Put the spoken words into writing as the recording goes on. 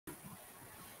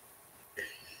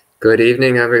Good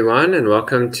evening, everyone, and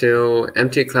welcome to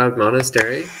Empty Cloud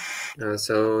Monastery.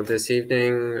 So this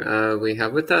evening we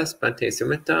have with us Bhante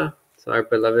Sumita, so our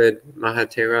beloved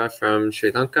Mahatera from Sri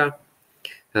Lanka,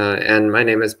 and my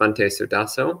name is Bhante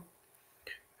Sudaso,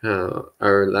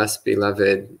 our less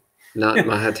beloved not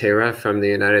Mahatera from the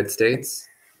United States.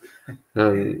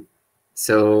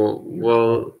 So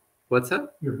what's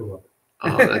that? You're beloved.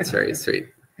 Oh, that's very sweet.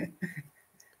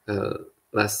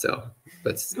 Less so,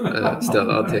 but still,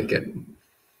 I'll take it.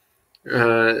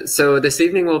 So this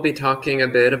evening we'll be talking a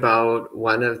bit about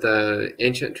one of the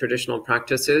ancient traditional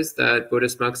practices that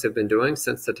Buddhist monks have been doing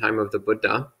since the time of the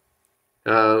Buddha,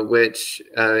 which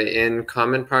in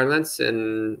common parlance, at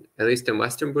least in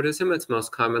Western Buddhism, it's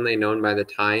most commonly known by the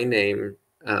Thai name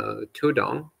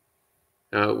Thudong,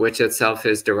 which itself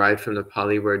is derived from the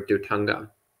Pali word Dutanga.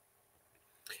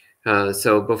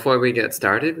 So before we get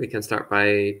started, we can start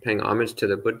by paying homage to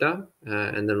the Buddha,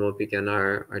 and then we'll begin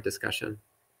our discussion.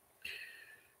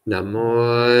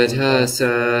 Namo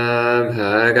tassa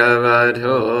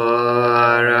bhagavato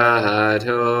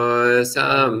arahato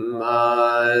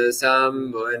samma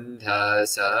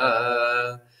sambuddhassa.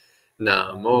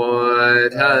 Namo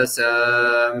tassa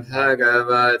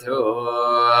bhagavato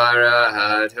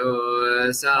arahato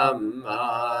samma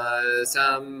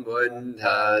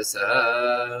sambuddhassa.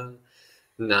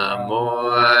 Namo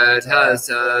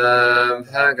tassa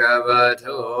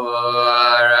bhagavato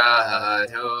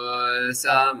arahato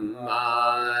samma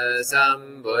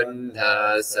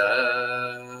sambuddhassa.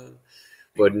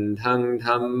 Buddhang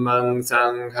dhammang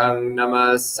sanghang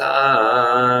namassami.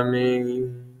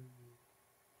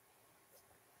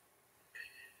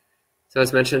 So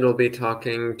as mentioned, we'll be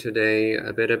talking today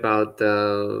a bit about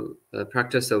the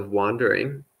practice of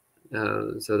wandering.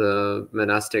 So the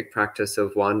monastic practice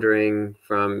of wandering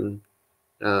from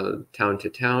town to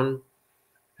town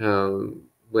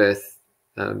with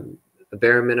a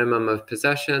bare minimum of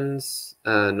possessions,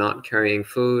 not carrying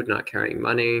food, not carrying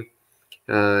money,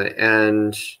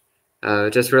 and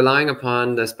just relying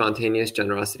upon the spontaneous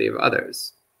generosity of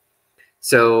others.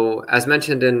 So as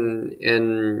mentioned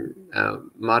in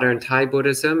modern Thai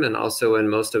Buddhism and also in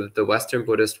most of the Western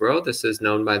Buddhist world, this is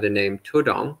known by the name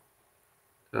Thudong,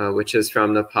 which is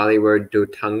from the Pali word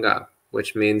Dutanga,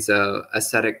 which means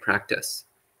ascetic practice.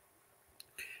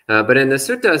 But in the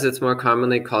suttas, it's more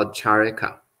commonly called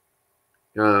Charika,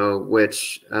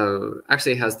 which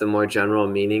actually has the more general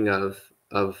meaning of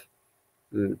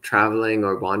traveling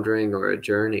or wandering or a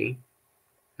journey.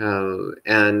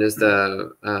 And is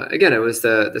again, it was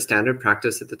the standard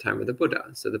practice at the time of the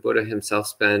Buddha. So the Buddha himself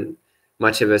spent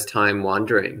much of his time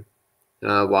wandering,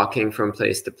 walking from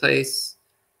place to place,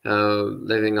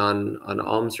 living on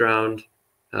alms round,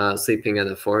 sleeping in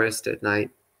the forest at night.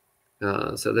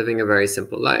 So living a very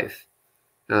simple life.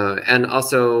 And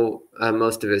also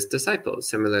most of his disciples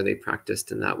similarly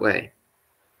practiced in that way.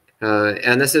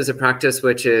 And this is a practice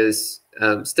which is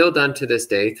still done to this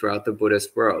day throughout the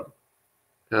Buddhist world.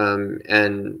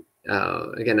 Again,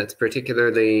 it's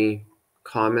particularly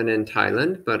common in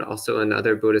Thailand, but also in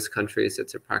other Buddhist countries,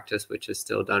 it's a practice which is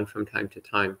still done from time to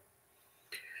time.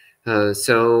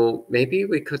 So maybe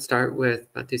we could start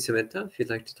with Bhante Sumita, if you'd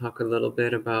like to talk a little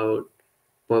bit about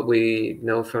what we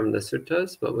know from the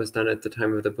suttas, what was done at the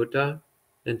time of the Buddha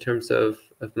in terms of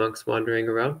monks wandering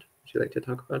around. Would you like to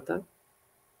talk about that?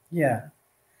 Yeah.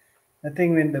 I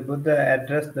think when the Buddha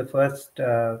addressed the first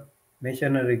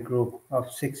missionary group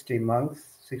of 60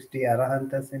 monks, 60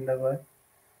 arahantas in the world,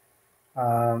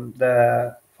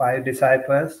 the 5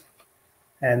 disciples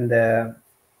and the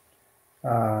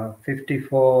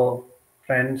 54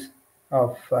 friends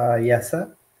of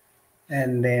Yasa,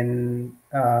 and then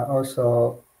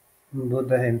also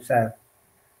Buddha himself.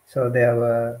 So there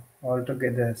were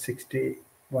altogether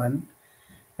 61.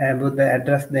 And Buddha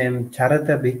addressed them,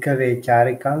 Charata Bhikkhave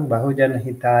Charikang Bahujana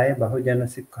Hitaya Bahujana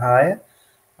Sikhaya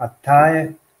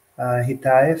Attaya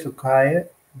Hitaya Sukhaya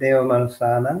Deva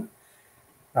Manusanam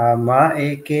Ma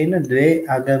Ekena Dve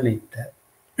Agamita.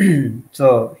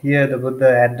 So here the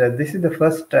Buddha addressed, this is the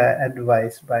first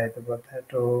advice by the Buddha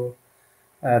to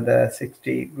the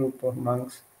 60 group of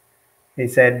monks. He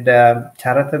said,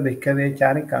 Charata Bhikkhave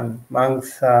Charikang,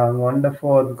 monks wander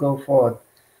forth, go forth.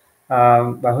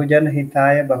 Bahujana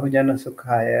Hitaya, Bahujana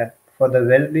Sukhaya, for the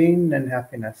well-being and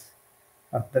happiness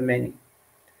of the many.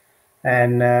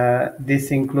 And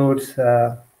this includes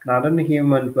not only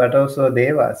humans, but also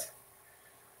devas.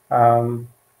 Bahujana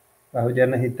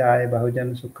Hitaya,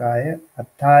 Bahujana Sukhaya,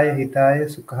 Attaya Hitaya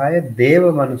Sukhaya,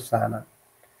 Deva Manusana.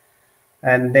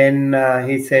 And then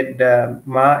he said,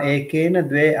 Ma Ekena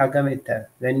Dve Agamita,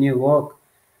 when you walk,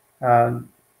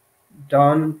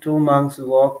 don't 2 monks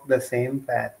walk the same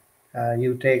path.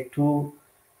 You take two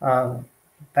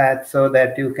paths so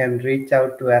that you can reach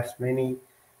out to as many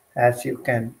as you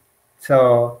can.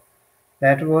 So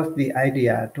that was the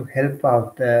idea, to help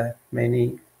out the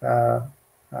many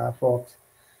folks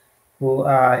who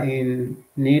are in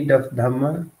need of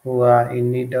Dhamma, who are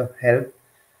in need of help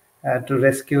to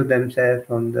rescue themselves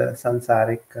from the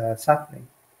samsaric suffering.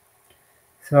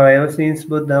 So ever since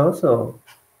Buddha also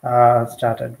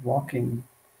started walking,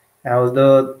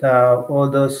 although all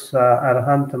those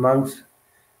Arahant monks,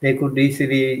 they could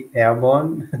easily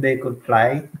airborne, they could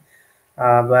fly,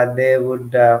 but they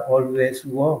would always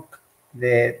walk.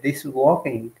 This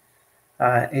walking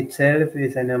itself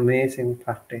is an amazing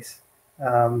practice.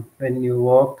 When you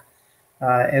walk,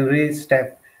 every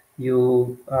step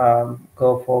you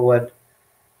go forward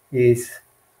is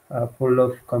full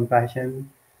of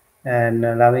compassion and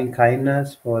loving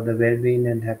kindness for the well-being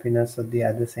and happiness of the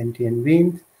other sentient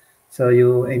beings. So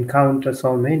you encounter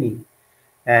so many,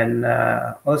 and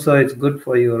also it's good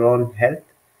for your own health,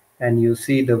 and you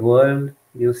see the world,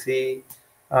 you see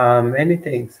many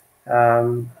things.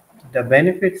 The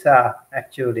benefits are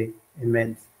actually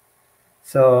immense.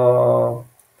 So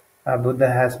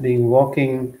Buddha has been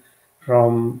walking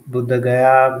from Buddha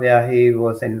Gaya, where he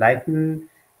was enlightened,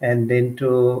 and then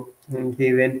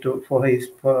he went to for his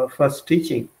first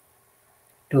teaching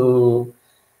to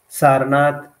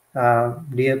Sarnath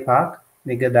Deer Park,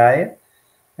 Nigadaya,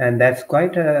 and that's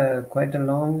quite a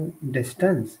long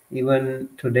distance. Even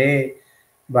today,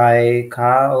 by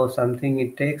car or something,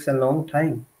 it takes a long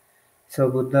time. So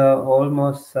Buddha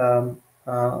almost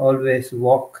always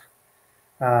walk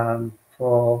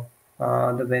for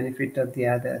the benefit of the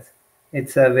others.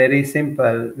 It's very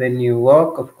simple. When you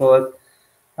walk, of course,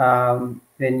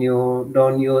 when you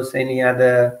don't use any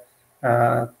other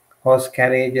uh, horse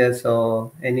carriages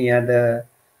or any other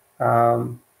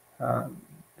um, uh,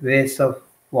 ways of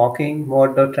walking,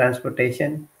 mode of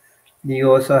transportation,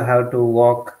 you also have to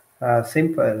walk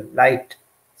simple, light.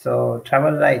 So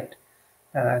travel light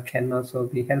can also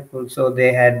be helpful. So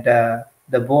they had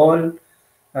the ball,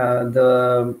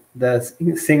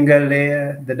 the single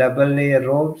layer, the double layer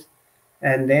robes,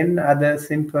 and then other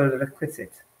simple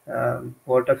requisites,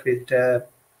 water filter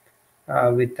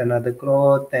with another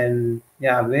cloth, and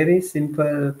yeah, very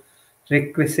simple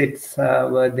requisites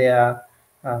were there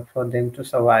for them to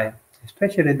survive.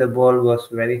 Especially the bowl was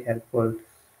very helpful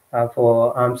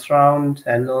for arms rounds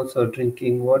and also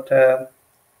drinking water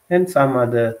and some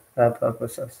other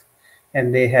purposes.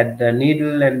 And they had the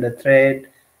needle and the thread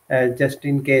just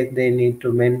in case they need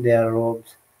to mend their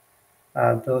robes.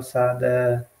 Those are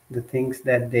the things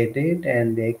that they did,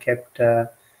 and they kept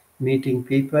meeting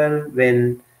people.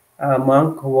 When a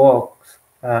monk walks,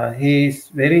 he is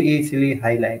very easily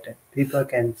highlighted. People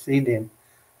can see them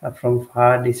from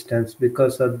far distance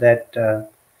because of that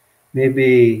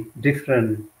maybe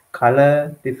different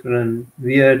color, different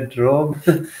weird robe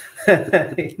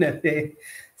in a way.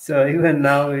 So even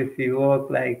now, if you walk,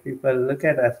 like people look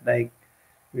at us like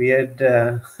weird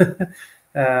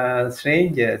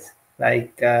strangers,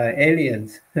 like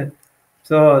aliens.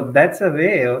 So that's a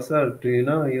way also to,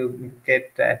 you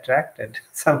get attracted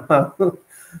somehow,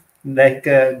 like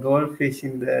a goldfish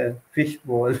in the fish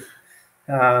bowl.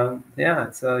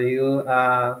 Yeah, so you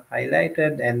are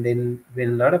highlighted, and then when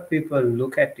a lot of people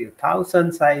look at you,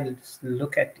 thousands eyes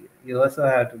look at you, you also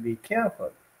have to be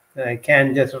careful. I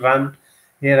can't just run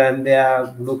here and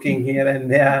there, looking here and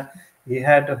there. You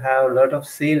have to have a lot of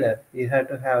sila, you have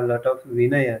to have a lot of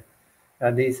vinaya.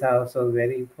 These are also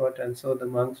very important. So the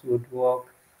monks would walk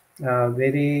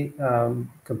very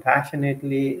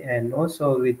compassionately, and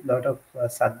also with a lot of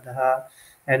saddha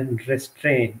and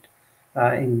restraint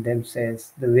in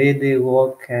themselves. The way they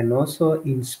walk can also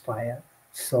inspire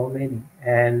so many.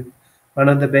 And one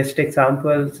of the best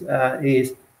examples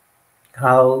is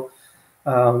how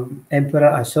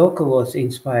Emperor Ashoka was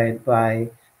inspired by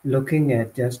looking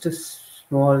at just a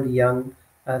small young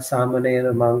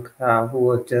Samanera monk who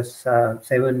was just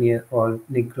 7 year old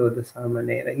Negro the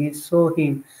Samanera. He saw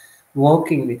him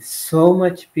walking with so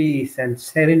much peace and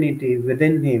serenity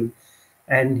within him,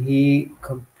 and he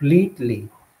completely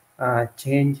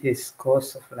changed his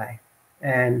course of life.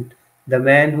 And the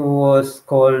man who was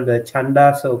called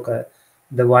Chanda Asoka,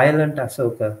 the violent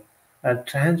Asoka,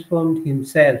 transformed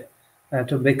himself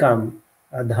to become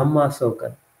Dhamma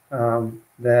Asoka,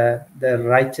 the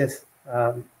righteous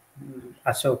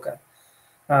Ashoka,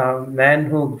 man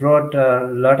who brought a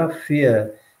lot of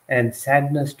fear and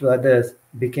sadness to others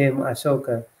became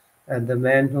Ashoka, the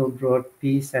man who brought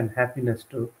peace and happiness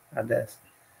to others.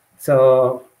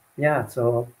 So, yeah,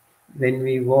 so when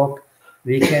we walk,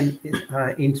 we can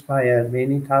inspire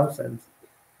many thousands.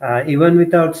 Even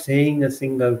without saying a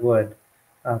single word,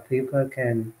 people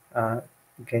can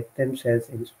get themselves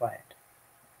inspired.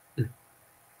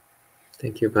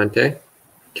 Thank you, Bhante.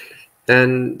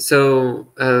 And so,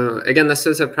 again, this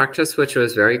was a practice which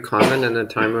was very common in the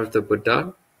time of the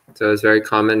Buddha. So it was very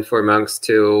common for monks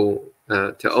to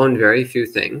own very few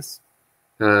things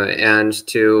and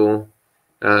to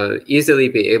easily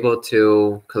be able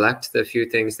to collect the few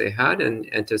things they had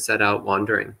and to set out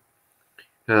wandering.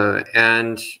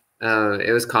 And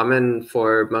it was common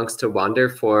for monks to wander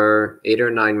for 8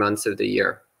 or 9 months of the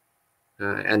year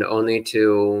and only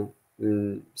to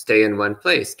stay in one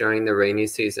place during the rainy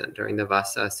season, during the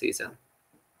Vasa season.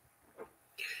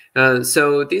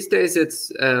 So these days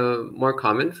it's more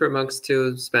common for monks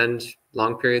to spend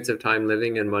long periods of time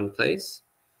living in one place.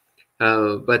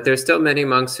 But there's still many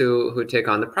monks who take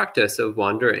on the practice of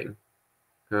wandering.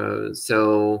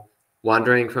 So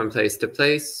wandering from place to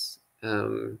place,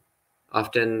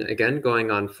 often, again, going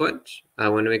on foot.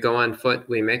 When we go on foot,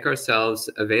 we make ourselves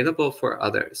available for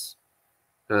others.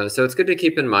 So it's good to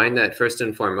keep in mind that first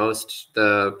and foremost,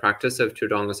 the practice of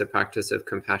Thudong is a practice of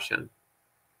compassion.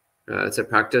 It's a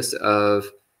practice of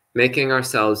making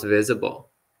ourselves visible.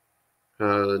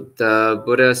 The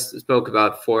Buddha spoke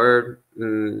about 4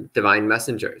 divine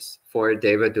messengers, 4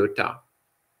 Devadutta.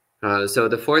 So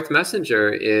the 4th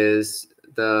messenger is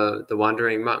the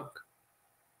wandering monk.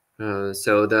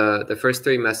 So the first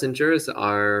 3 messengers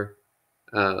are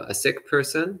a sick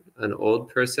person, an old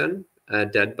person, a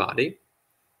dead body.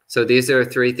 So these are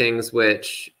 3 things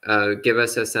which give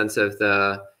us a sense of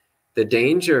the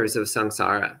dangers of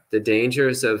samsara, the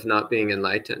dangers of not being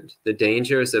enlightened, the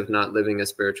dangers of not living a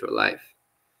spiritual life.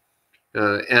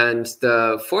 And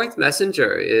the 4th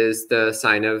messenger is the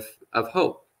sign of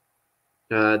hope,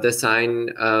 the sign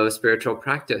of spiritual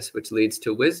practice, which leads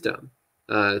to wisdom,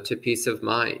 to peace of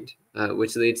mind,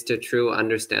 which leads to true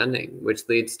understanding, which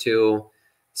leads to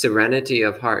serenity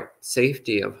of heart,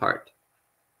 safety of heart.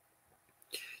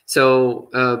 So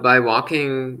by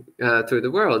walking through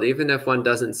the world, even if one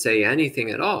doesn't say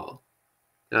anything at all,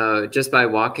 just by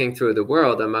walking through the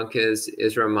world, a monk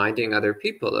is reminding other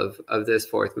people of this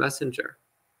 4th messenger.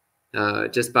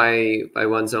 Just by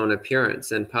one's own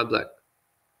appearance in public,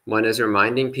 one is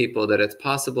reminding people that it's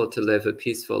possible to live a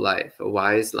peaceful life, a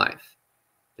wise life,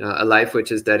 a life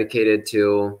which is dedicated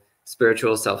to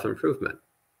spiritual self-improvement.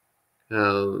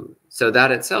 So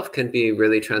that itself can be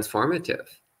really transformative.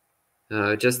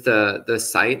 Just the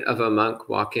sight of a monk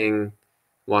walking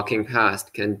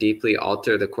past can deeply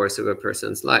alter the course of a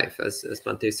person's life, as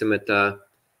Bhante Sumita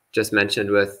just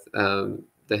mentioned with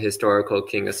the historical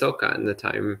King Asoka in the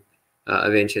time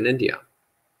of ancient India.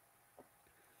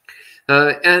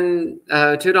 And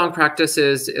Thudong practice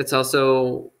it's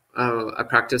also a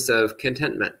practice of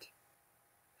contentment.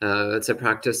 It's a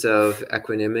practice of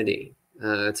equanimity.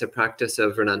 It's a practice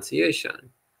of renunciation.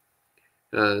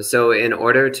 So in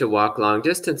order to walk long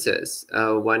distances,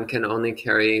 one can only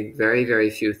carry very, very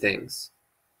few things.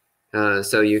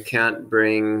 So you can't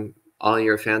bring all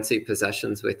your fancy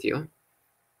possessions with you.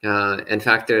 In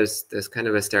fact, there's kind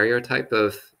of a stereotype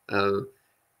of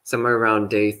somewhere around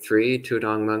day 3,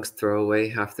 Thudong monks throw away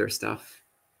half their stuff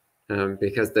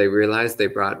because they realize they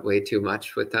brought way too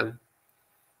much with them.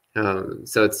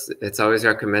 So it's always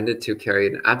recommended to carry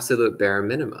an absolute bare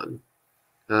minimum,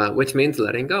 which means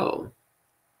letting go.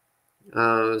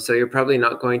 So you're probably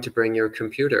not going to bring your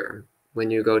computer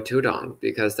when you go Thudong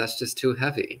because that's just too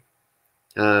heavy.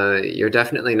 You're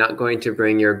definitely not going to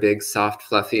bring your big, soft,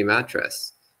 fluffy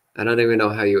mattress. I don't even know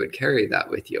how you would carry that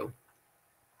with you.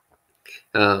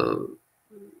 But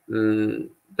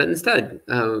instead,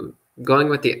 going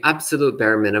with the absolute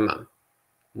bare minimum,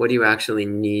 what do you actually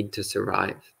need to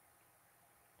survive?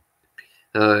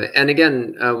 And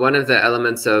again, one of the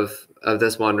elements of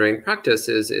this wandering practice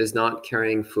is not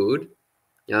carrying food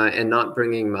and not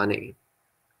bringing money.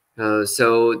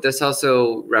 So this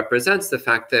also represents the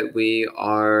fact that we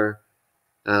are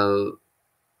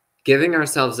giving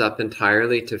ourselves up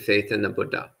entirely to faith in the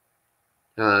Buddha.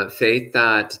 Faith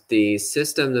that the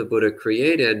system the Buddha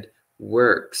created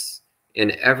works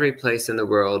in every place in the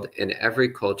world, in every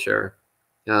culture,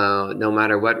 no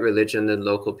matter what religion the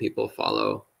local people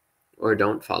follow or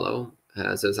don't follow,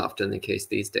 as is often the case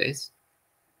these days.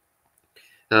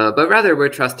 But rather, we're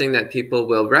trusting that people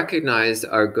will recognize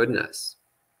our goodness.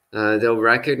 They'll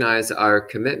recognize our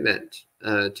commitment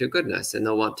to goodness, and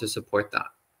they'll want to support that.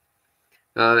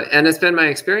 And it's been my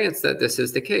experience that this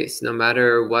is the case. No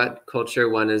matter what culture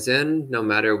one is in, no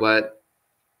matter what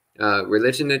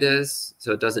religion it is,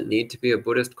 so it doesn't need to be a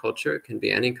Buddhist culture, it can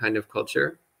be any kind of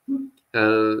culture,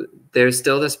 there's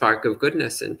still the spark of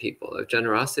goodness in people, of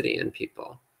generosity in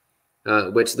people.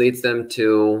 which leads them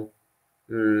to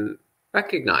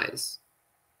recognize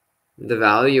the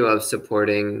value of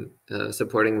supporting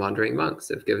wandering monks,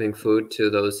 of giving food to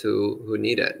those who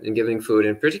need it, and giving food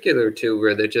in particular to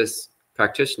religious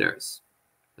practitioners,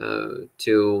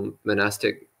 to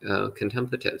monastic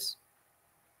contemplatives.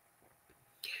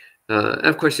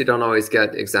 Of course, you don't always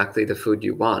get exactly the food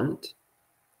you want,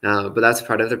 but that's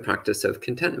part of the practice of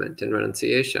contentment and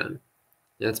renunciation.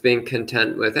 It's being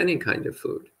content with any kind of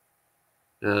food,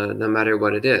 no matter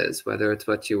what it is, whether it's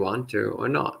what you want or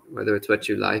not, whether it's what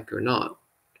you like or not.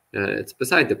 It's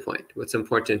beside the point. What's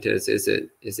important is it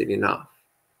enough?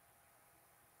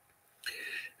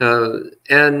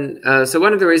 So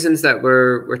one of the reasons that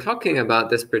we're talking about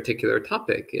this particular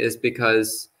topic is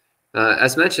because,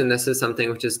 as mentioned, this is something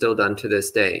which is still done to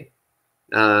this day.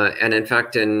 And in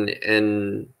fact,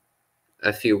 in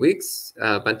a few weeks,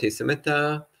 Bhante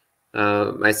Samhita,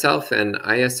 myself, and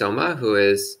Aya Soma, who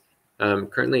is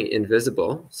currently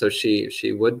invisible, so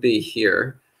she would be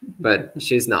here, but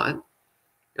she's not.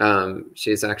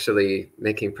 She's actually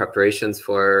making preparations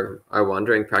for our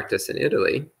wandering practice in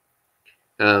Italy.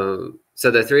 So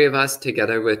the three of us,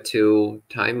 together with two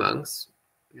Thai monks,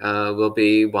 will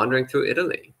be wandering through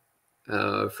Italy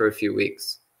for a few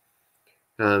weeks.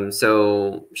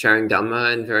 So sharing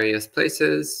Dhamma in various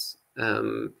places,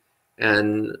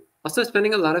 and also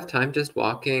spending a lot of time just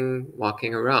walking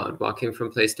around, walking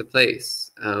from place to place,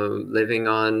 living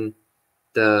on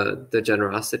the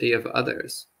generosity of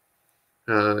others,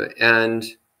 and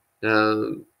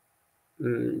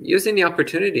using the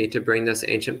opportunity to bring this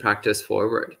ancient practice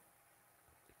forward.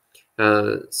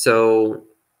 So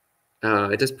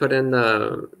I just put in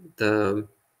the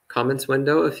comments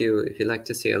window if you'd like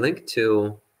to see a link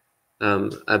to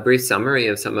a brief summary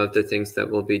of some of the things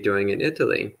that we'll be doing in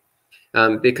Italy.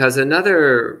 Because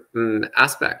another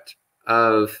aspect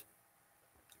of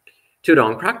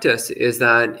Thudong practice is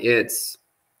that it's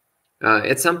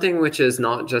something which is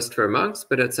not just for monks,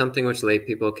 but it's something which lay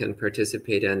people can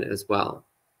participate in as well.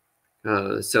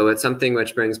 So it's something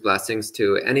which brings blessings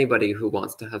to anybody who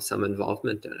wants to have some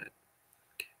involvement in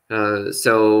it.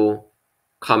 So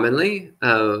commonly,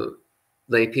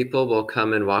 lay people will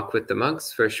come and walk with the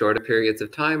monks for shorter periods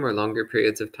of time or longer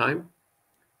periods of time,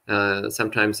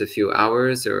 sometimes a few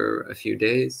hours or a few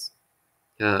days,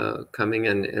 coming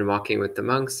and walking with the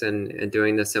monks and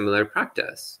doing the similar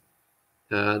practice.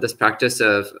 This practice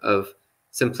of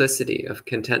simplicity, of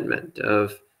contentment,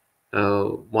 of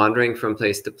wandering from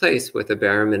place to place with a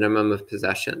bare minimum of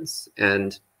possessions,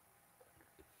 and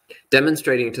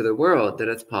demonstrating to the world that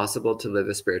it's possible to live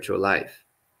a spiritual life,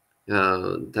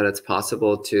 that it's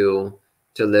possible to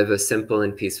live a simple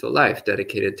and peaceful life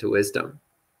dedicated to wisdom.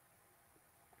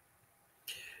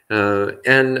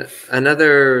 And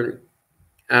another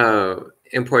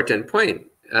important point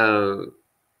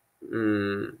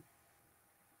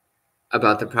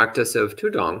about the practice of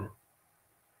Thudong.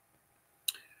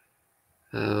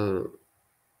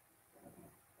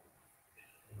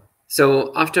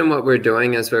 So often what we're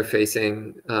doing is we're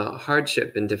facing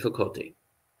hardship and difficulty.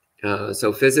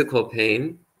 So physical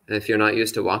pain, if you're not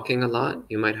used to walking a lot,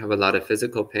 you might have a lot of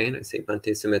physical pain. I see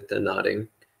Bhante Samhita nodding.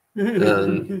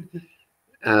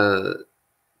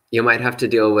 You might have to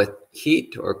deal with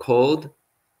heat or cold.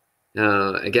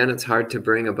 Again, it's hard to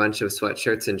bring a bunch of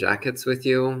sweatshirts and jackets with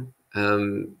you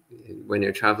when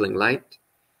you're traveling light.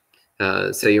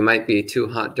 So you might be too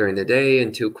hot during the day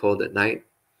and too cold at night.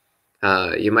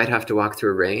 You might have to walk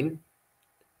through rain.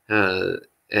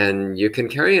 And you can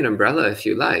carry an umbrella if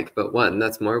you like, but one,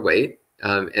 that's more weight.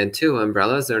 And two,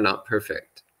 umbrellas are not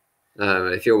perfect.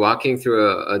 If you're walking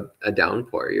through a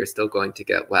downpour, you're still going to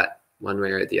get wet one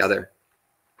way or the other.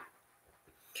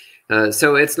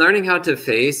 So it's learning how to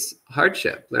face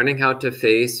hardship, learning how to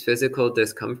face physical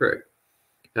discomfort,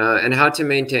 and how to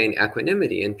maintain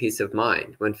equanimity and peace of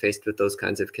mind when faced with those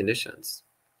kinds of conditions.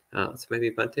 So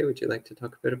maybe Bhante, would you like to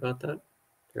talk a bit about that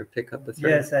or pick up the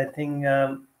thread? Yes, I think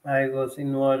I was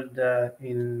involved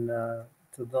in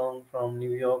Thudong from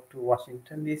New York to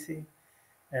Washington, D.C.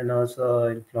 and also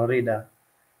in Florida.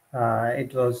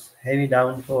 It was heavy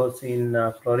downpours in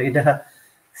Florida.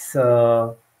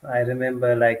 So I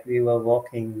remember like we were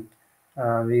walking,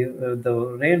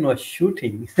 the rain was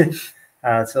shooting.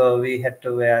 So we had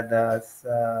to wear the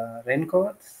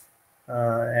raincoats.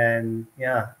 And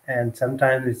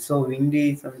sometimes it's so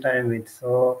windy, sometimes it's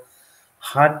so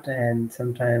hot, and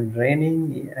sometimes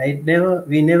raining.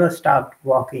 We never stopped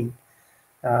walking.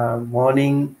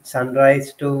 Morning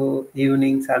sunrise to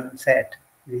evening sunset,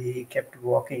 we kept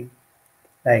walking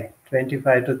like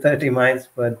 25 to 30 miles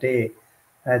per day.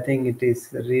 I think it is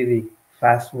really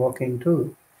fast walking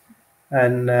too.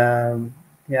 And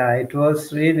yeah, it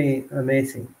was really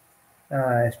amazing,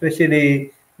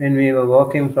 especially when we were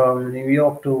walking from New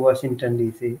York to Washington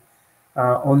D.C.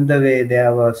 On the way,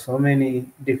 there were so many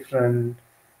different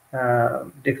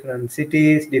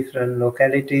cities, different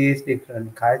localities,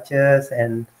 different cultures,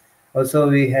 and also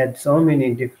we had so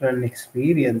many different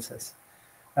experiences.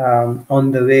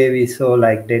 On the way, we saw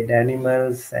like dead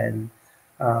animals and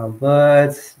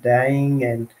birds dying,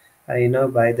 and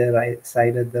by the right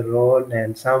side of the road,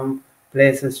 and some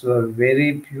places were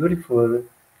very beautiful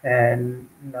and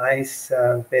nice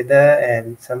weather,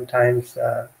 and sometimes.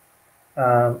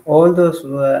 All those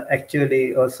were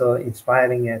actually also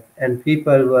inspiring it, and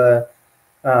people were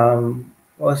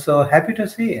also happy to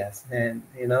see us. And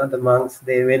the monks,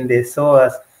 they when they saw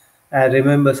us, I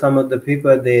remember some of the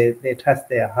people, they touched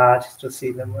their hearts to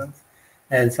see the monks,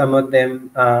 and some of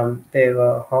them, they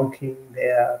were honking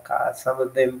their cars. Some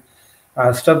of them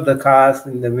stopped the cars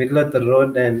in the middle of the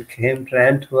road and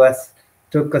ran to us,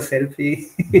 took a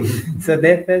selfie. So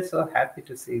they felt so happy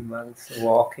to see monks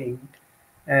walking,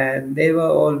 and they were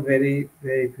all very,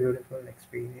 very beautiful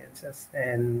experiences.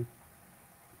 And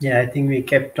yeah, I think we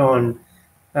kept on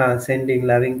sending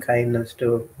loving kindness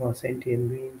to more sentient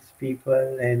beings,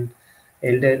 people, and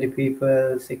elderly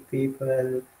people, sick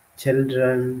people,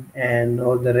 children, and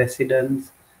all the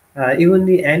residents, even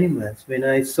the animals. When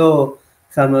I saw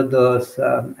some of those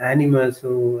animals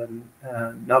who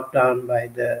were knocked down by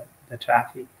the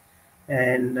traffic,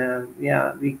 and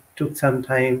yeah, we took some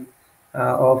time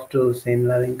off to send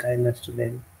loving kindness to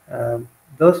them.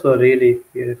 Those were really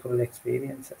beautiful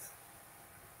experiences.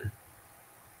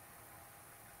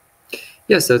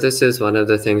 Yeah, so this is one of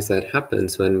the things that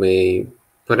happens when we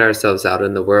put ourselves out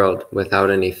in the world without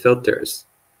any filters.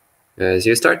 As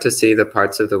you start to see the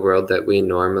parts of the world that we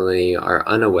normally are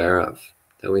unaware of,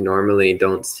 that we normally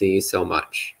don't see so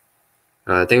much.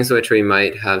 Things which we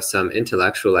might have some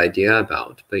intellectual idea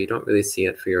about, but you don't really see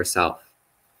it for yourself.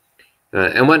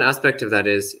 And one aspect of that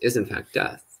is in fact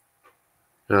death,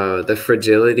 the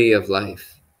fragility of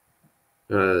life.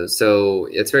 So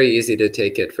it's very easy to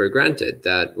take it for granted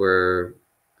that we're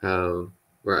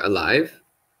alive,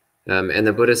 and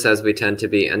the Buddha says we tend to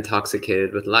be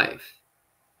intoxicated with life.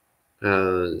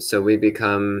 So we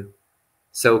become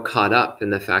so caught up in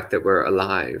the fact that we're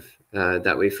alive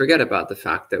that we forget about the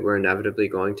fact that we're inevitably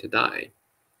going to die.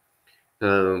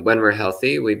 When we're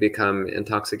healthy, we become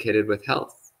intoxicated with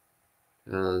health.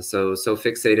 So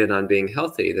fixated on being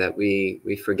healthy that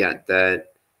we forget that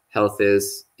health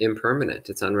is impermanent,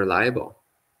 it's unreliable.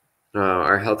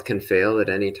 Our health can fail at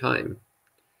any time.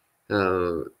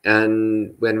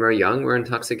 And when we're young, we're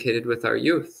intoxicated with our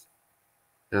youth.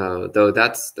 Though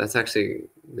that's actually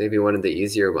maybe one of the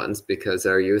easier ones, because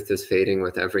our youth is fading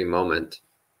with every moment.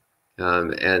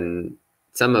 And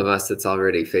some of us, it's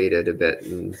already faded a bit,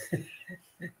 and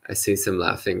I see some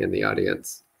laughing in the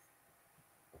audience.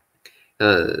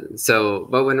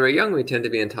 But when we're young, we tend to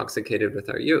be intoxicated with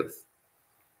our youth.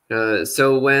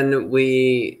 So when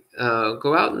we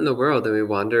go out in the world and we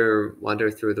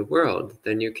wander through the world,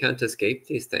 then you can't escape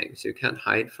these things. You can't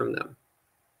hide from them.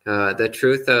 The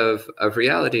truth of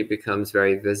reality becomes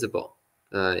very visible,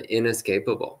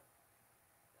 inescapable.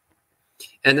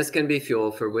 And this can be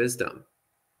fuel for wisdom.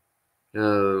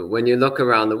 When you look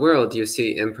around the world, you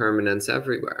see impermanence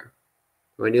everywhere.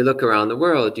 When you look around the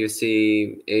world, you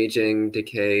see aging,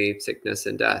 decay, sickness,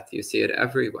 and death. You see it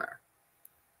everywhere.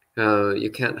 You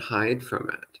can't hide from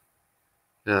it.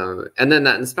 And then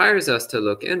that inspires us to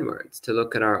look inwards, to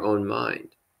look at our own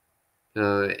mind,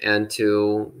 and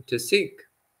to seek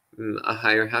a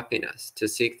higher happiness, to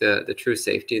seek the true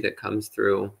safety that comes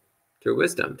through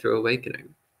wisdom, through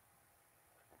awakening.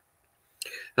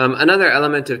 Another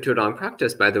element of Thudong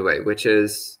practice, by the way, which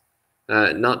is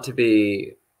not to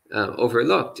be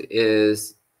overlooked,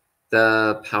 is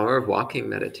the power of walking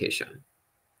meditation.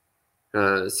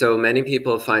 So many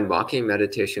people find walking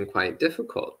meditation quite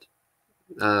difficult.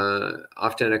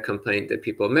 Often a complaint that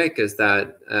people make is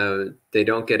that they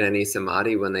don't get any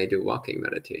samadhi when they do walking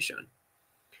meditation.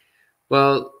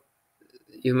 Well,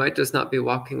 you might just not be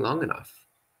walking long enough.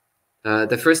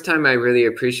 The first time I really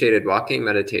appreciated walking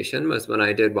meditation was when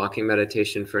I did walking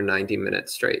meditation for 90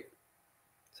 minutes straight.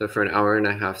 So for an hour and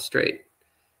a half straight.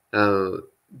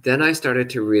 Then I started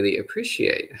to really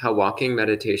appreciate how walking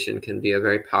meditation can be a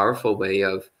very powerful way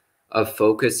of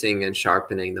focusing and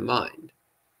sharpening the mind.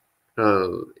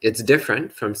 It's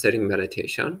different from sitting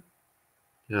meditation,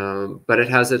 but it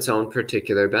has its own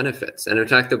particular benefits. And in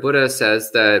fact, the Buddha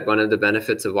says that one of the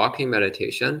benefits of walking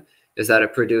meditation is that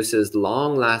it produces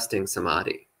long-lasting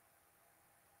samadhi.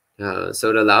 So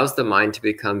it allows the mind to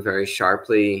become very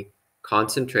sharply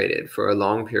concentrated for a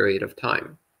long period of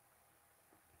time.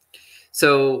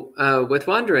 So with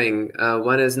wandering,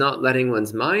 one is not letting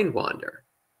one's mind wander,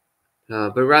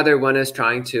 but rather one is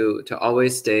trying to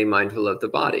always stay mindful of the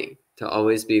body, to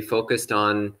always be focused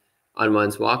on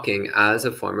one's walking as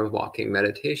a form of walking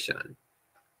meditation,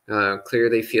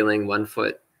 clearly feeling one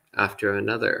foot after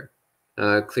another,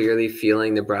 clearly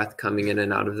feeling the breath coming in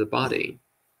and out of the body.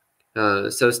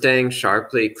 So staying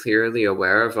sharply, clearly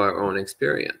aware of our own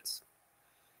experience.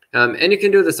 And you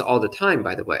can do this all the time,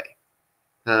 by the way.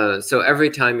 So every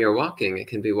time you're walking, it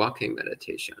can be walking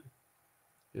meditation.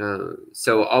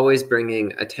 So always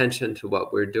bringing attention to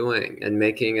what we're doing and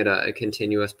making it a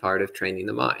continuous part of training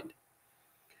the mind.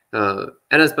 And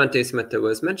as Bhante Smita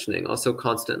was mentioning, also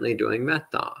constantly doing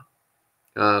metta,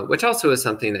 which also is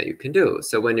something that you can do.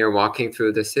 So when you're walking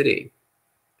through the city,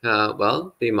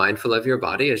 well, be mindful of your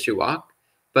body as you walk,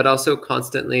 but also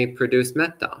constantly produce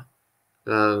metta.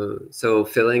 So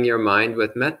filling your mind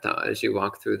with metta as you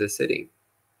walk through the city.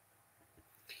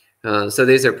 So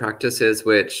these are practices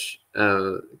which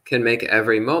can make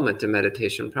every moment a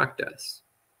meditation practice.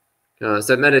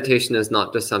 So meditation is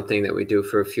not just something that we do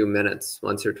for a few minutes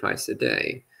once or twice a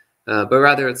day, but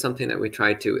rather it's something that we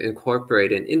try to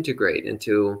incorporate and integrate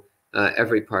into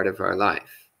every part of our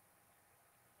life.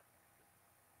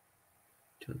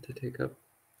 Do you want to take up?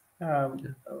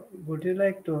 Would you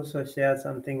like to also share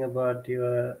something about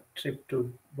your trip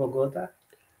to Bogota?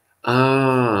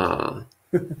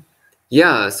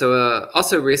 Yeah, so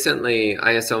also recently,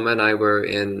 Ayasoma and I were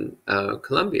in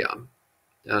Colombia.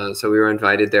 So we were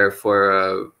invited there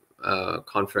for a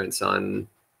conference on,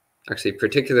 actually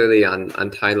particularly on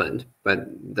Thailand, but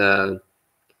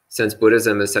since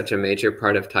Buddhism is such a major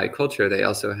part of Thai culture, they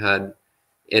also had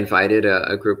invited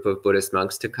a group of Buddhist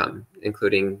monks to come,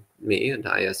 including me and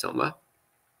Ayasoma.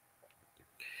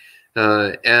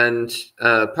 And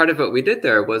part of what we did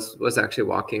there was actually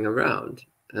walking around.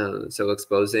 So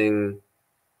exposing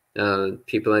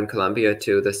people in Colombia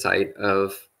to the sight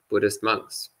of Buddhist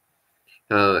monks.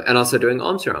 And also doing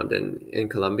alms round in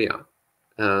Colombia.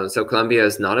 So Colombia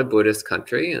is not a Buddhist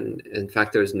country, and in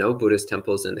fact, there's no Buddhist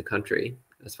temples in the country,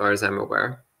 as far as I'm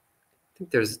aware. I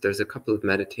think there's a couple of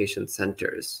meditation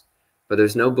centers, but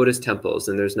there's no Buddhist temples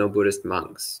and there's no Buddhist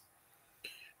monks.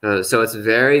 So it's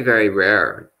very, very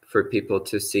rare for people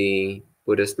to see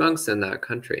Buddhist monks in that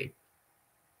country.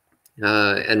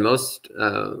 And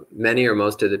many or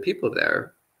most of the people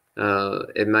there,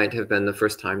 it might have been the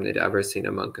first time they'd ever seen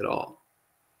a monk at all.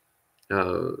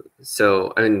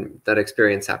 So, I mean, that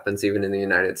experience happens even in the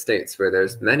United States, where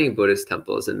there's many Buddhist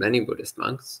temples and many Buddhist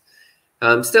monks.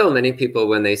 Still, many people,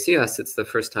 when they see us, it's the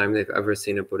first time they've ever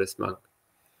seen a Buddhist monk.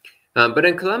 But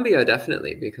in Colombia,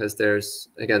 definitely, because there's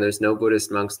no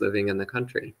Buddhist monks living in the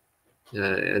country,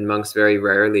 and monks very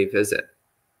rarely visit.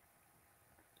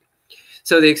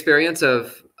 So the experience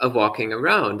of walking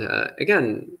around,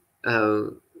 again,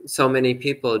 so many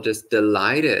people just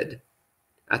delighted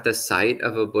at the sight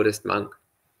of a Buddhist monk.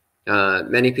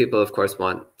 Many people, of course,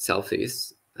 want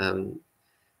selfies.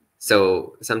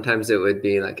 So sometimes it would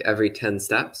be like every 10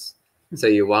 steps. So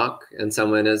you walk and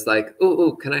someone is like,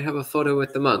 ooh, can I have a photo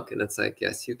with the monk? And it's like,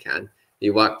 yes, you can.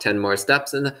 You walk 10 more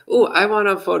steps and, ooh, I want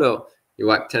a photo. You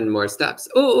walk 10 more steps.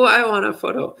 Ooh, I want a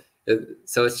photo.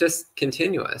 So it's just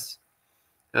continuous.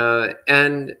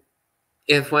 And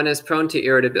if one is prone to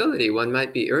irritability, one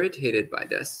might be irritated by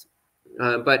this.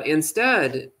 But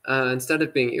instead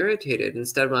of being irritated,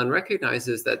 instead one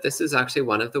recognizes that this is actually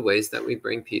one of the ways that we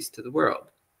bring peace to the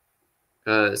world.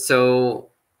 So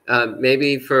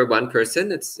maybe for one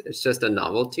person, it's just a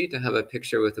novelty to have a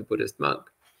picture with a Buddhist monk.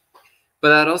 But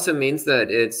that also means that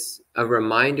it's a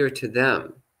reminder to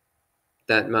them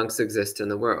that monks exist in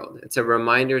the world. It's a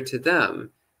reminder to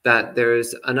them that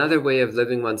there's another way of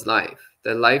living one's life.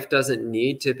 That life doesn't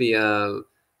need to be a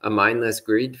mindless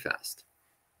greed fest.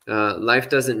 Life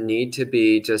doesn't need to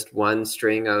be just one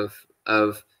string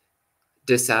of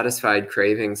dissatisfied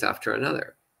cravings after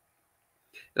another.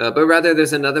 But rather,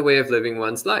 there's another way of living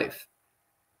one's life.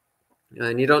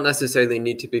 And you don't necessarily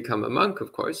need to become a monk,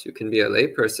 of course. You can be a lay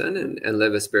person and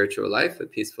live a spiritual life, a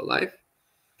peaceful life.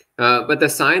 But the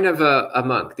sign of a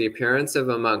monk, the appearance of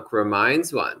a monk,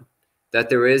 reminds one that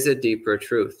there is a deeper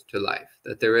truth to life,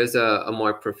 that there is a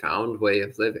more profound way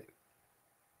of living.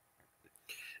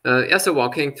 So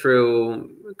walking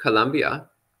through Colombia,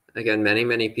 again,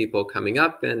 many people coming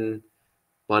up and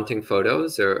wanting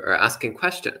photos or asking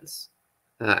questions,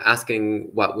 asking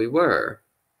what we were.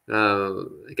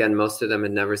 Again, most of them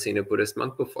had never seen a Buddhist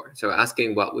monk before. So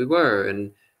asking what we were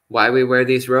and why we wear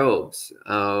these robes,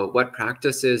 what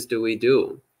practices do we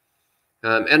do?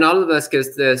 And all of this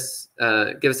gives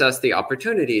us the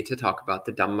opportunity to talk about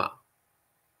the Dhamma.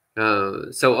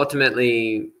 So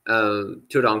ultimately,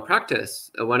 Thudong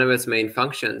practice, one of its main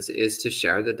functions is to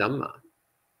share the Dhamma.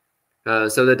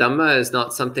 So the Dhamma is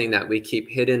not something that we keep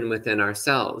hidden within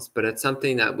ourselves, but it's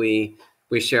something that we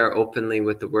share openly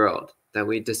with the world, that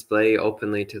we display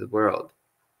openly to the world.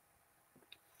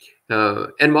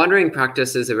 And wandering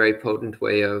practice is a very potent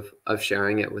way of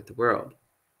sharing it with the world.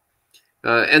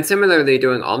 And similarly,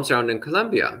 doing alms round in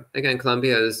Colombia. Again,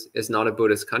 Colombia is not a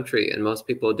Buddhist country, and most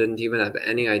people didn't even have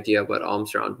any idea what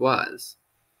alms round was.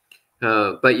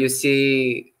 But you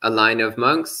see a line of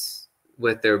monks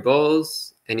with their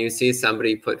bowls, and you see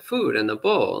somebody put food in the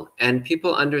bowl, and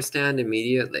people understand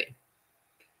immediately.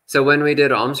 So when we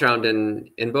did alms round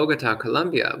in Bogota,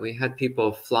 Colombia, we had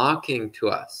people flocking to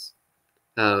us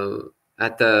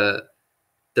at the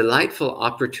delightful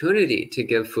opportunity to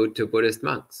give food to Buddhist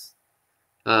monks.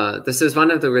 This is one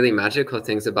of the really magical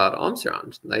things about alms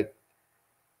round, like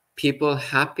people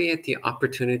happy at the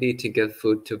opportunity to give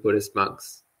food to Buddhist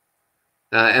monks.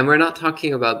 And we're not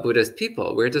talking about Buddhist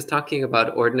people. We're just talking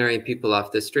about ordinary people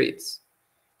off the streets,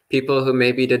 people who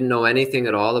maybe didn't know anything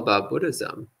at all about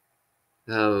Buddhism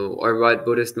or what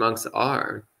Buddhist monks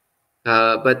are.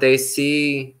 But they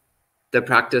see the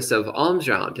practice of alms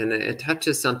round, and it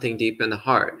touches something deep in the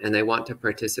heart, and they want to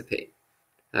participate.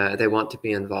 They want to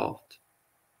be involved.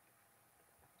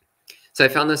 So I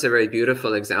found this a very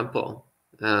beautiful example.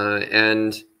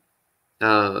 And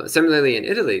similarly in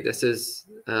Italy, this is,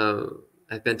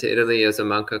 I've been to Italy as a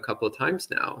monk a couple of times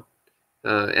now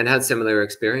and had similar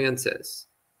experiences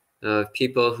of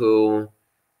people who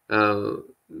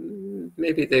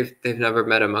maybe they've never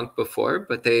met a monk before,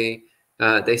 but they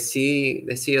see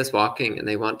us walking and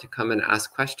they want to come and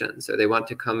ask questions, or they want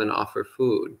to come and offer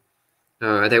food,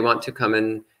 or they want to come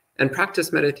and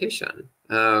practice meditation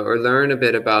or learn a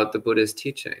bit about the Buddhist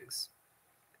teachings.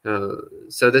 So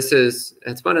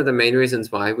it's one of the main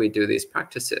reasons why we do these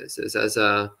practices, is as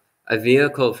a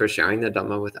vehicle for sharing the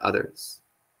Dhamma with others.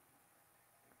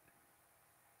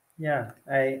 Yeah,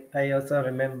 I also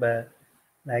remember,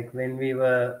 like when we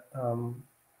were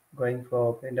going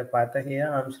for Pindapata here,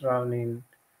 arms round in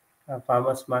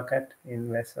farmers market in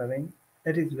West Irving.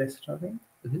 That is West Irving.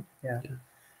 Mm-hmm. Yeah.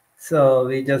 So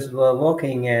we just were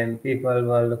walking and people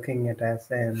were looking at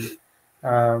us, and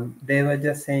they were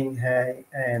just saying hi,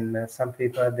 and some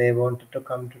people, they wanted to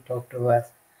come to talk to us,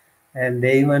 and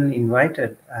they even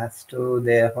invited us to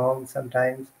their home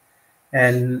sometimes.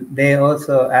 And they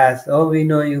also asked, oh, we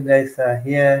know you guys are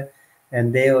here,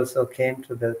 and they also came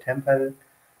to the temple.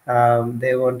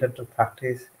 They wanted to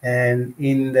practice, and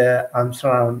in the arms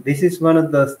round, this is one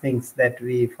of those things that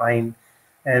we find,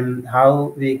 and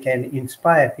how we can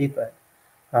inspire people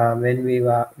when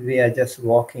we are just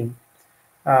walking.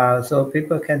 So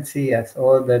people can see us,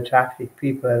 all the traffic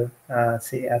people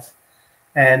see us.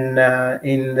 And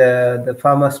in the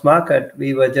farmers market,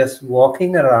 we were just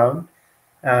walking around.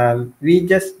 We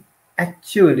just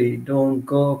actually don't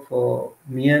go for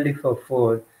merely for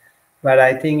food, but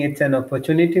I think it's an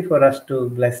opportunity for us to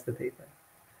bless the people,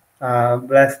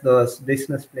 bless those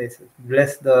business places,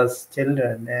 bless those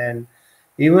children, and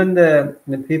even the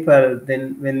people.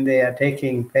 Then when they are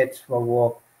taking pets for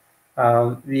walk,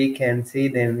 we can see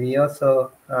them. We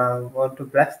also want to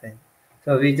bless them.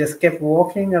 So we just kept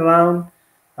walking around,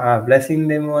 blessing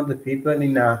them, all the people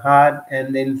in our heart,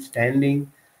 and then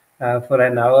standing for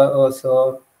an hour or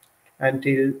so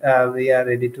until we are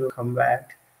ready to come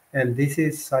back. And this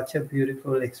is such a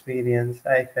beautiful experience.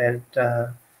 I felt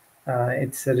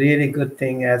it's a really good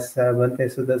thing, as Bhante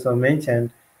Sudaso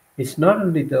mentioned. It's not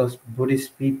only those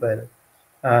Buddhist people,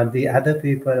 the other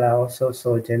people are also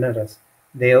so generous.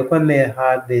 They open their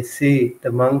heart, they see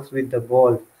the monks with the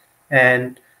bowl.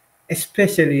 And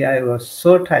especially, I was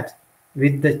so touched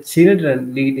with the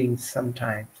children leading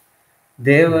sometimes.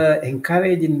 They were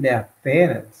encouraging their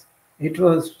parents. It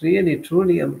was really,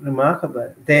 truly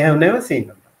remarkable. They have never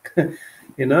seen a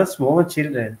monk, small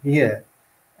children here.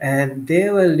 And they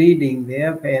were leading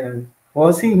their parents,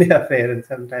 forcing their parents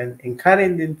sometimes,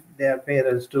 encouraging their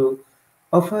parents to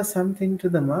offer something to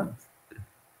the monks.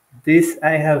 This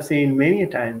I have seen many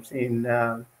times in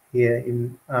here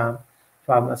in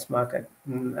farmers market.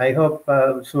 I hope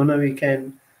sooner we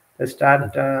can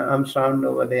start arms round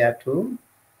over there too.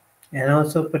 And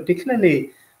also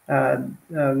particularly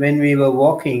when we were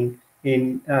walking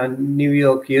in New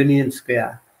York Union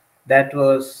Square, that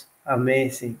was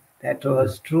amazing. That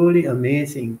was truly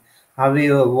amazing how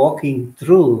we were walking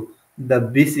through the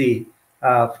busy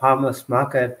farmers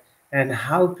market, and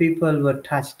how people were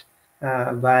touched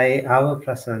by our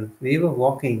presence. We were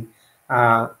walking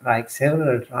like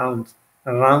several rounds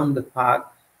around the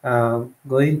park,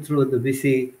 going through the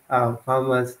busy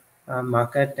farmers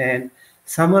market, and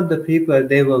some of the people,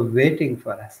 they were waiting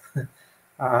for us.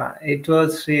 It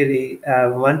was really,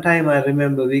 one time I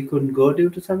remember we couldn't go due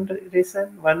to some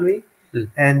reason 1 week.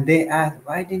 And they asked,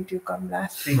 why didn't you come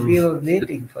last week? We were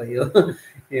waiting for you.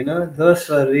 Those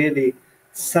were really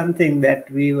something that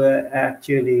we were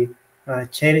actually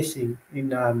cherishing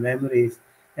in our memories.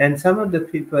 And some of the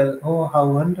people, oh, how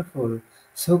wonderful.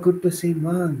 So good to see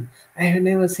monks. I have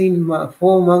never seen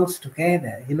 4 monks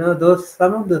together. Those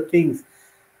some of the things,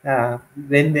 uh,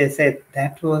 when they said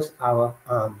that was our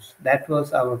alms, that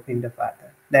was our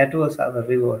pindapata, that was our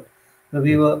reward. So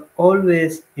we were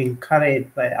always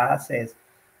encouraged by ourselves.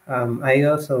 I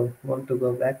also want to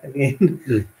go back again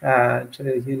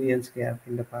to Union Square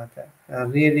Pindapata.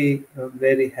 Really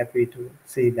very happy to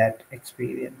see that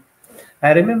experience.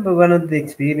 I remember one of the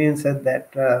experiences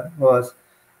that was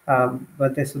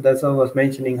Bhante Sudaso was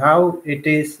mentioning how it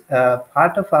is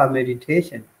part of our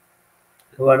meditation.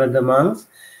 One of the monks,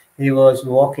 he was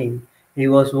walking. He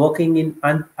was walking in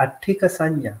Atthika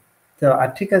Sanya. So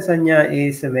Atthika Sanya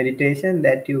is a meditation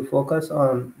that you focus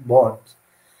on bones.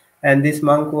 And this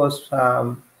monk was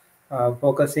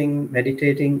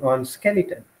meditating on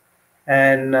skeleton.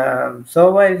 And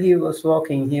so while he was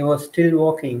walking, he was still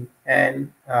walking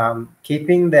and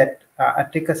keeping that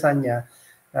Atthika Sanya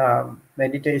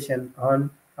meditation on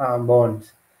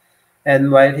bones.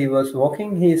 And while he was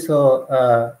walking, he saw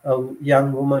a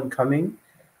young woman coming,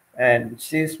 and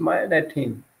she smiled at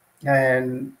him.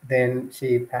 And then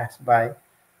she passed by,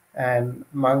 and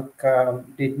monk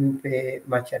didn't pay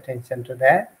much attention to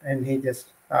that, and he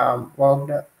just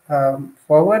walked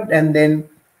forward. And then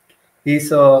he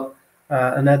saw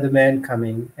another man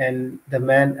coming, and the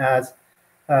man asked,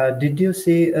 "Did you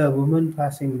see a woman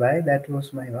passing by? That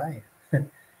was my wife."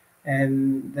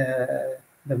 And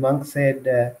the monk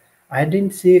said, "I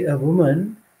didn't see a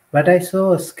woman, but I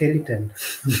saw a skeleton."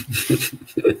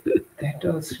 That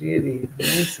was really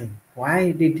amazing.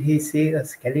 Why did he see a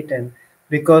skeleton?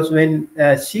 Because when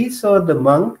she saw the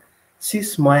monk, she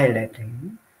smiled at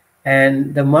him.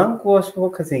 And the monk was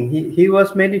focusing, he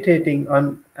was meditating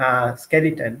on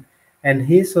skeleton, and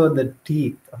he saw the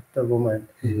teeth of the woman.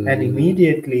 And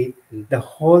immediately the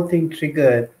whole thing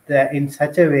triggered in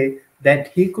such a way that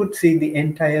he could see the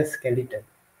entire skeleton.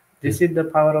 This is the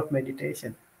power of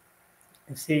meditation.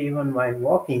 You see, even while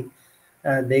walking,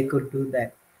 they could do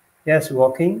that. Yes,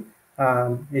 walking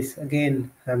is again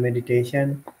a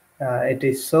meditation. It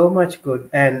is so much good.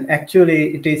 And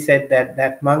actually, it is said that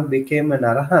that monk became an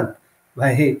arahant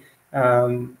by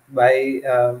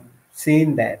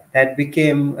seeing that. That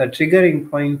became a triggering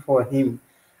point for him.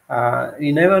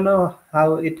 You never know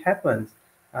how it happens.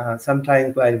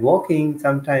 Sometimes while walking,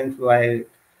 sometimes while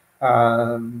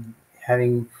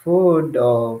having food,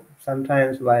 or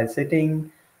sometimes while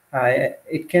sitting.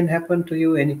 It can happen to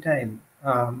you anytime.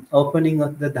 Opening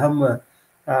of the Dhamma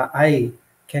eye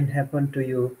can happen to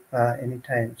you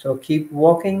anytime. So keep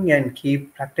walking and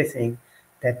keep practicing.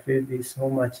 That will be so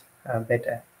much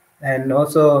better. And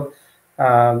also,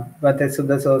 Bhante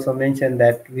Sudas also mentioned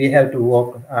that we have to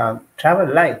walk,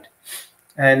 travel light.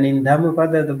 And in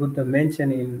Dhammapada, the Buddha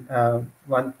mentioned in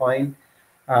one point,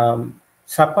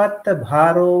 Sapatta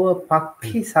bharova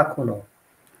pakhi sakuno.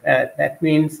 That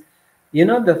means,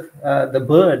 the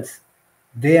birds,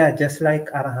 they are just like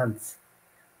arahants,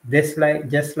 just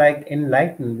like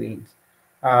enlightened beings.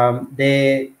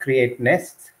 They create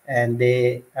nests, and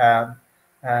they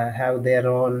have their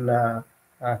own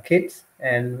kids,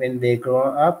 and when they grow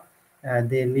up,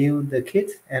 they leave the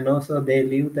kids, and also they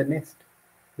leave the nest.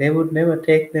 They would never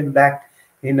take them back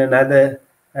in another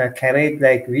carriage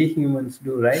like we humans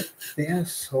do, right? They are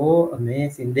so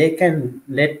amazing. They can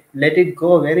let it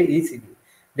go very easily.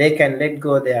 They can let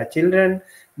go their children.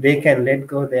 They can let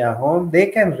go their home. They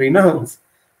can renounce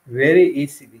very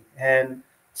easily. And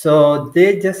so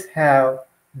they just have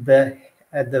the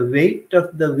weight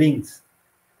of the wings.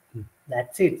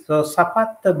 That's it. So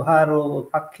sapatta bharo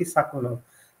pakhi sakuno.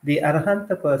 The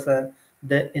arahanta person,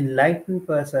 the enlightened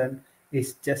person,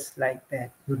 is just like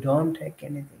that. You don't take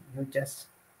anything. You just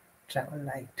travel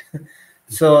light.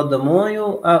 So the more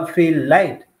you feel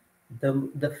light,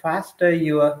 the faster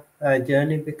your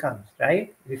journey becomes,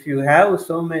 right? If you have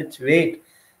so much weight,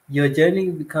 your journey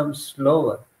becomes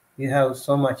slower. You have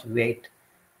so much weight.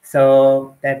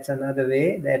 So that's another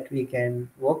way that we can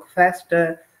walk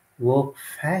faster, go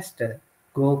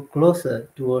closer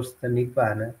towards the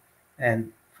Nibbana.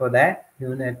 And for that,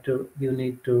 you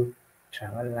need to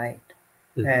travel light.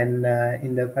 And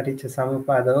in the Paticca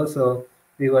Samuppada also,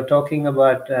 we were talking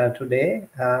about today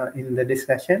in the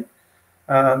discussion.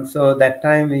 So that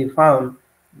time we found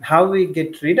how we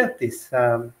get rid of this,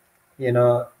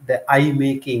 the I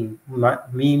making,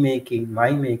 me making,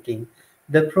 my making.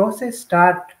 The process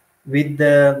start with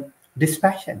the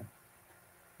dispassion.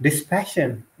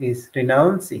 Dispassion is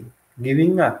renouncing,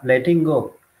 giving up, letting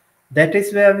go. That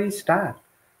is where we start.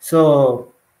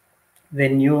 So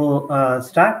when you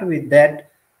start with that,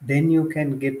 then you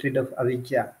can get rid of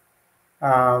avijja.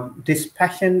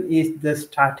 Dispassion is the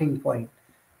starting point.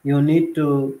 You need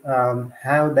to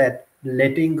have that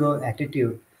letting go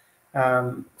attitude.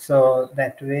 So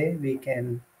that way we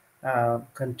can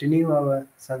continue our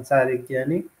samsaric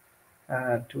journey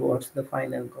towards the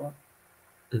final goal.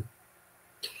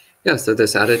 Yeah, so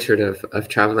this attitude of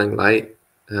traveling light,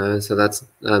 so that's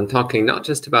talking not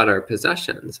just about our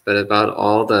possessions, but about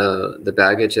all the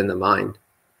baggage in the mind.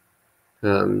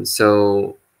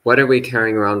 So what are we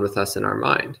carrying around with us in our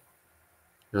mind?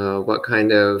 What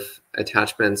kind of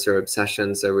attachments or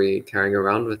obsessions are we carrying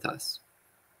around with us?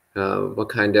 What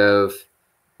kind of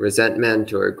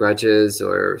resentment or grudges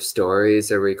or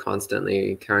stories are we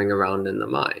constantly carrying around in the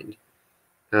mind?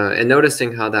 And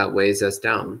noticing how that weighs us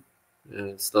down,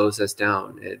 slows us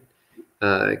down. It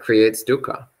creates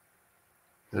dukkha.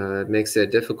 It makes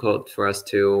it difficult for us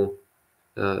to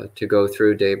go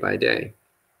through day by day.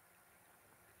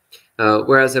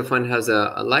 Whereas if one has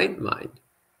a light mind,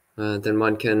 then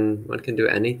one can do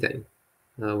anything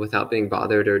without being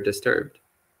bothered or disturbed.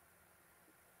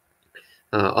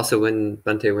 Also,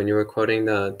 Bhante, when you were quoting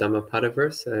the Dhammapada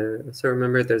verse, I also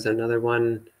remember there's another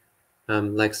one,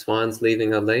 like swans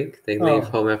leaving a lake. They leave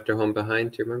home after home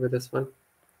behind. Do you remember this one?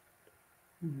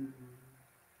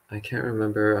 I can't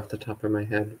remember off the top of my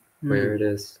head where it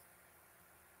is.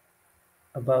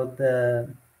 About the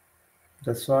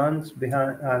swans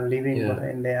behind leaving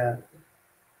behind their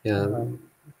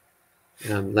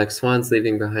like swans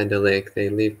leaving behind a lake, they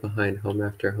leave behind home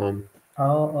after home.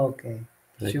 Oh, okay.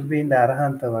 Should be in the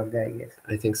Arahanta Vagga, I guess.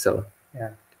 I think so. Yeah.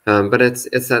 But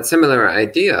it's that similar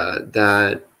idea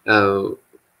that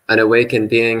an awakened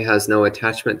being has no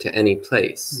attachment to any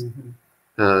place.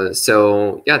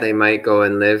 So yeah, they might go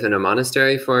and live in a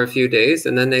monastery for a few days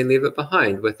and then they leave it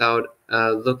behind without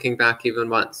looking back even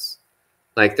once.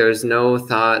 Like there's no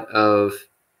thought of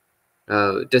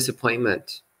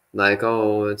disappointment, like,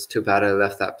 oh, it's too bad I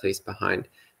left that place behind.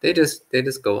 They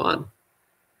just go on.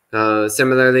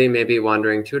 Similarly, maybe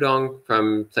wandering Thudong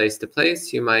from place to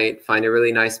place, you might find a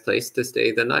really nice place to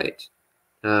stay the night.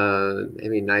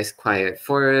 Maybe a nice quiet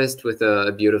forest with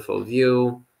a beautiful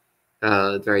view,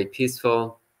 very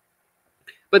peaceful.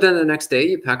 But then the next day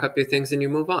you pack up your things and you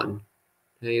move on.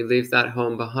 And you leave that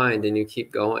home behind and you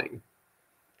keep going.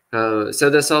 So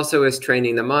this also is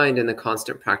training the mind in the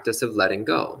constant practice of letting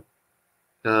go.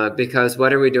 Because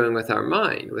what are we doing with our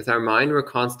mind? With our mind, we're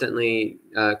constantly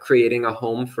creating a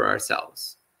home for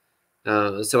ourselves.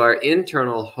 So our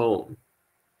internal home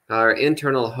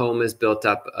is built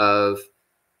up of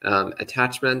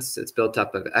attachments. It's built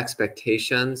up of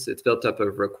expectations. It's built up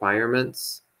of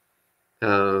requirements.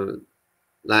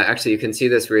 Actually, you can see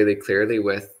this really clearly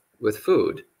with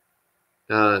food.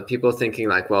 People thinking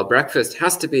like, well, breakfast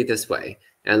has to be this way,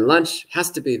 and lunch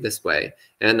has to be this way,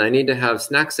 and I need to have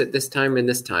snacks at this time and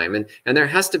this time, and there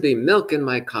has to be milk in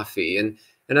my coffee, and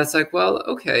it's like, well,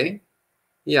 okay,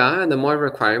 yeah, and the more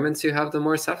requirements you have, the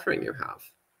more suffering you have.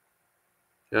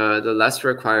 The less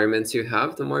requirements you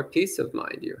have, the more peace of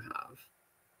mind you have.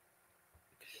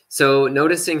 So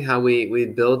noticing how we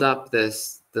build up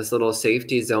this little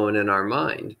safety zone in our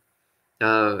mind,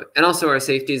 and also our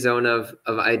safety zone of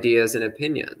ideas and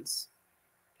opinions.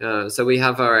 So we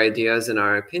have our ideas and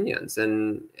our opinions,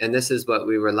 and this is what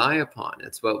we rely upon.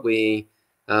 It's what we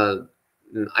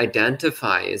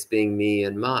identify as being me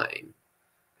and mine,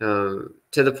 to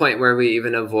the point where we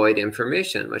even avoid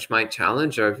information which might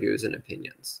challenge our views and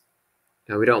opinions.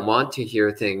 We don't want to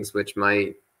hear things which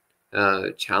might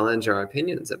challenge our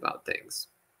opinions about things.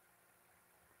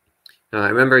 I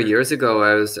remember years ago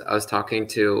I was talking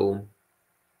to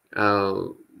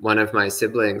one of my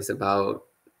siblings about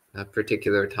a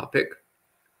particular topic,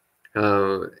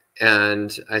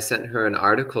 and I sent her an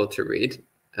article to read,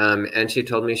 and she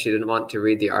told me she didn't want to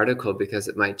read the article because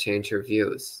it might change her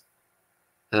views.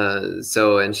 And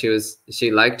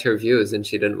she liked her views and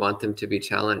she didn't want them to be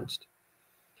challenged.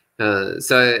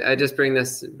 So I just bring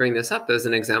this up as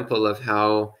an example of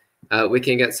how we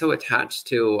can get so attached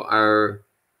to our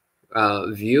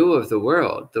view of the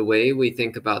world, the way we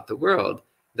think about the world,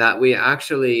 that we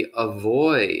actually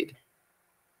avoid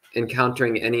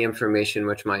encountering any information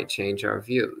which might change our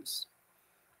views.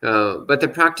 But the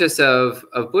practice of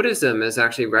Buddhism is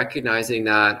actually recognizing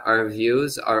that our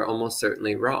views are almost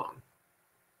certainly wrong.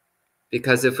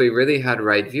 Because if we really had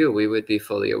right view, we would be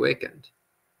fully awakened.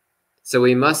 So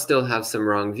we must still have some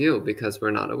wrong view because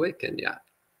we're not awakened yet.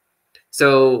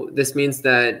 So this means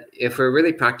that if we're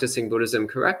really practicing Buddhism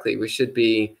correctly, we should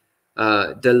be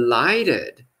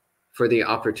delighted for the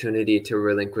opportunity to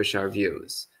relinquish our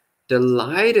views,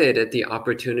 delighted at the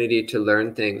opportunity to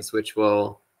learn things which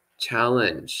will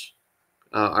challenge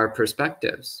our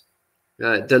perspectives,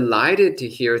 delighted to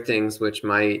hear things which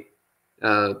might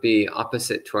be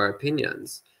opposite to our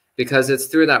opinions, because it's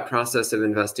through that process of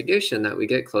investigation that we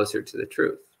get closer to the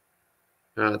truth.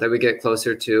 That we get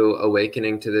closer to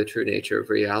awakening to the true nature of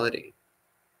reality.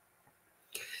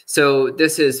 So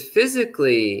this is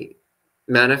physically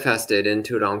manifested in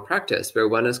Thudong practice, where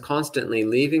one is constantly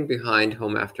leaving behind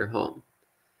home after home.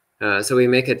 So we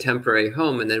make a temporary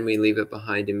home and then we leave it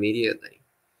behind immediately.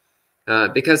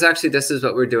 Because actually this is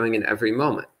what we're doing in every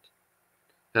moment.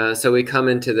 So we come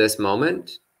into this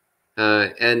moment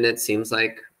and it seems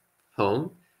like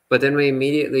home, but then we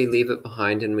immediately leave it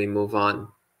behind and we move on.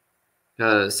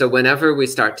 So whenever we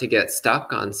start to get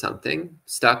stuck on something,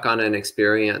 stuck on an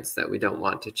experience that we don't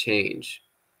want to change,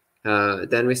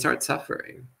 then we start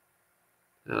suffering.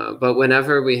 But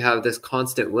whenever we have this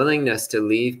constant willingness to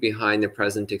leave behind the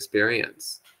present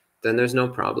experience, then there's no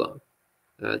problem.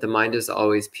 The mind is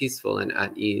always peaceful and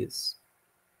at ease.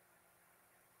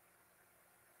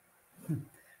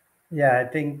 Yeah, I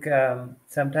think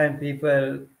sometimes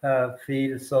people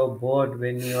feel so bored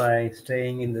when you are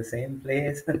staying in the same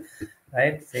place,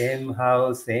 right? Same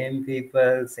house, same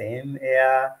people, same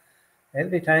air.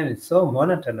 Every time it's so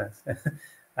monotonous.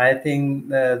 I think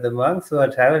the monks who are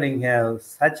traveling have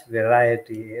such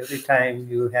variety. Every time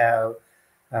you have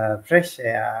fresh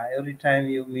air, every time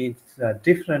you meet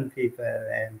different people,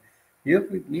 and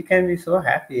you can be so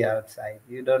happy outside.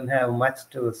 You don't have much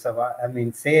to survive. I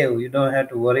mean, save. You don't have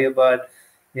to worry about,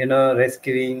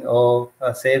 rescuing or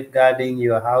safeguarding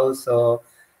your house, or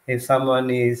if someone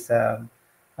is,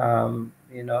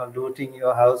 looting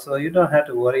your house. So you don't have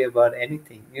to worry about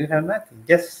anything. You have nothing.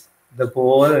 Just the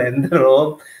bowl and the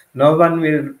rope. No one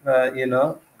will,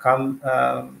 come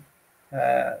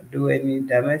do any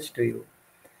damage to you.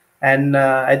 And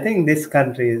I think this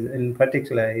country in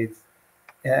particular is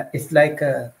it's like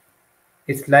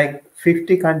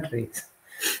 50 countries.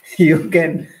 you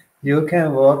can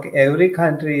walk. Every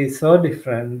country is so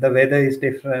different. The weather is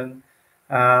different.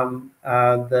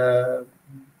 The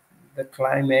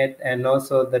climate and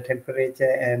also the temperature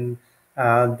and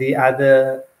the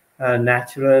other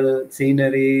natural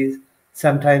sceneries.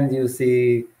 Sometimes you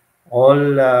see all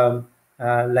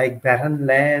like barren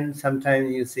land.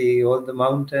 Sometimes you see all the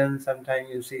mountains. Sometimes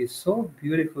you see so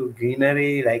beautiful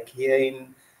greenery, like here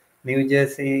in New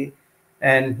Jersey.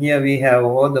 And here we have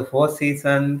all the four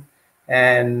seasons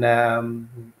and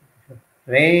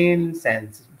rains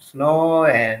and snow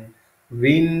and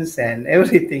winds and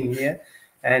everything here.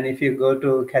 And if you go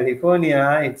to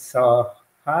California, it's so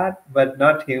hot but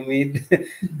not humid.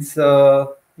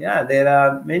 So yeah, there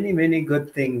are many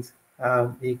good things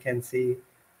we can see.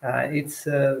 It's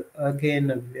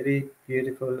again a very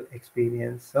beautiful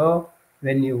experience. So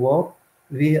when you walk,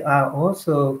 we are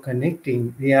also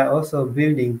connecting. We are also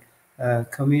building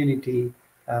community.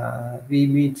 We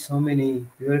meet so many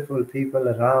beautiful people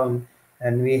around,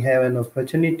 and we have an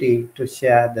opportunity to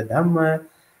share the Dhamma,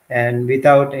 and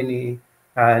without any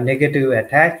negative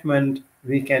attachment,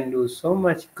 we can do so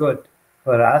much good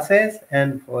for ourselves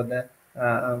and for the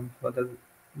mm,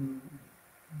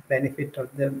 benefit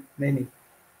of the many.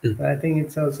 So I think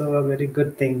it's also a very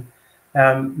good thing.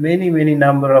 Many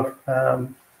number of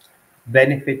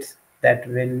benefits that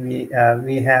when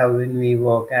we have when we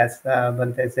walk. As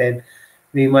Bante said,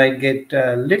 we might get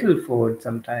little food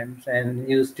sometimes, and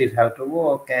you still have to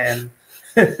walk, and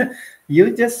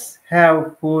you just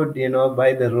have food,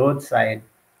 by the roadside,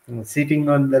 sitting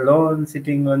on the lawn,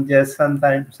 sitting on just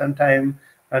sometime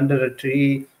under a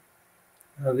tree.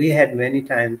 We had many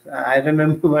times. I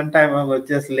remember one time I was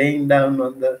just laying down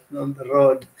on the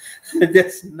road,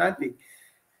 just nothing.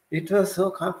 It was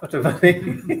so comfortable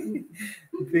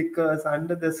because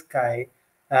under the sky,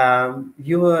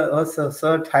 you were also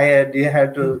so tired. You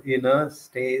had to,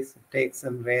 take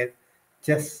some rest.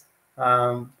 Just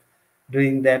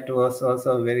doing that was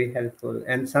also very helpful.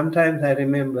 And sometimes I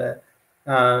remember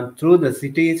through the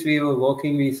cities we were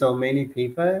walking with so many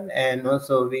people, and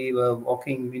also we were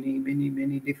walking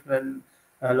many different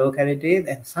localities.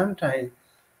 And sometimes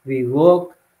we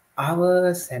walk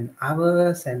hours and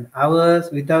hours and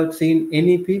hours without seeing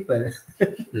any people.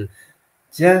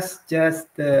 just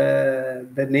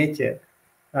the nature.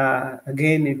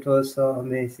 Again, it was so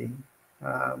amazing.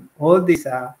 All these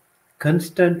are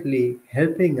constantly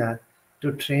helping us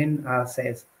to train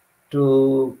ourselves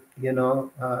to,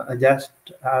 adjust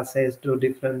ourselves to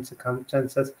different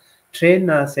circumstances, train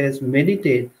ourselves,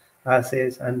 meditate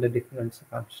ourselves under different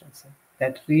circumstances.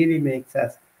 That really makes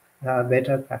us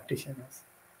better practitioners.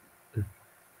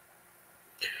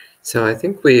 So I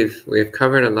think we've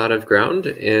covered a lot of ground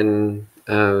in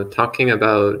talking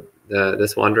about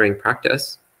this wandering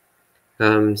practice.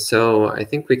 So I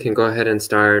think we can go ahead and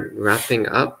start wrapping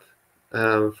up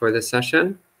for this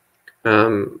session.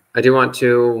 I do want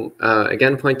to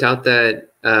again point out that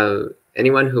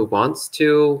anyone who wants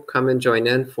to come and join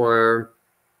in for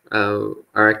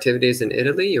our activities in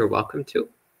Italy, you're welcome to.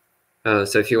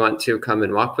 So if you want to come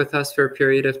and walk with us for a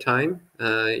period of time,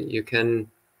 you can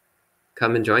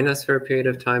come and join us for a period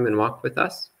of time and walk with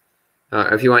us.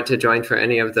 If you want to join for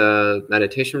any of the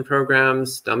meditation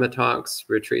programs, Dhamma talks,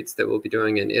 retreats that we'll be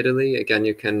doing in Italy, again,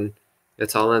 you can,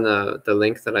 it's all in the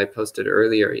link that I posted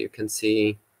earlier. You can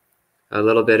see a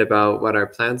little bit about what our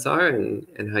plans are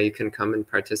and how you can come and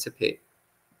participate.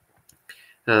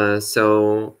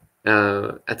 So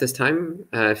at this time,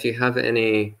 if you have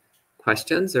any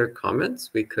questions or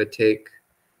comments, we could take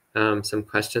some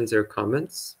questions or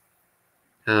comments.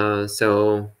 First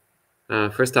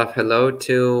off, hello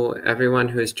to everyone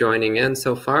who's joining in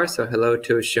so far. So hello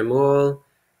to Shimul,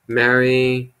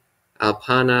 Mary,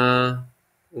 Alpana,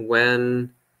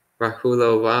 Wen,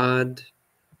 Rahulawad,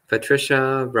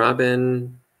 Patricia,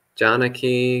 Robin,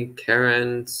 Janaki,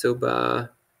 Karen, Suba,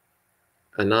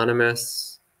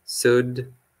 Anonymous,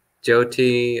 Sud,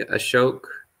 Jyoti, Ashok,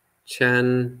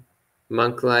 Chen,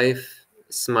 Monk Life,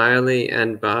 Smiley,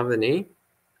 and Bhavani.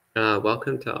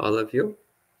 Welcome to all of you.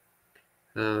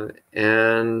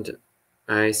 And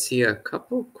I see a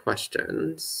couple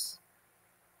questions.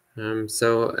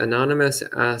 So Anonymous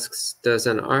asks, does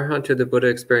an Arhat to the Buddha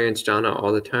experience jhana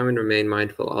all the time and remain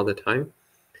mindful all the time?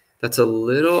 That's a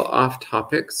little off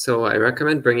topic, so I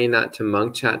recommend bringing that to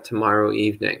Monk Chat tomorrow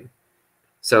evening.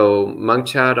 So Monk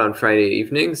Chat on Friday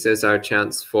evenings is our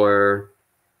chance for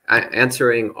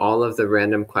answering all of the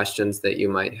random questions that you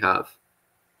might have.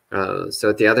 So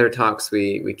at the other talks,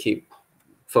 we keep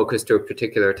focused to a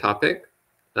particular topic,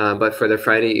 but for the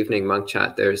Friday evening Monk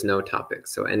Chat, there's no topic,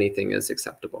 so anything is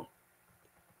acceptable.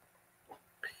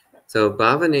 So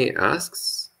Bhavani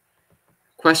asks,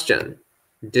 question,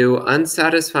 do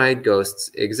unsatisfied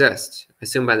ghosts exist? I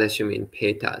assume by this you mean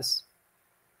petas.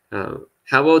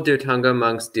 How will Dhutanga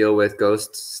monks deal with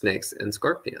ghosts, snakes, and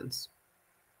scorpions?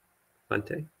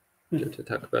 Bhante, do you want to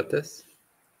talk about this?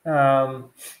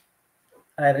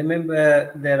 I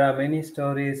remember there are many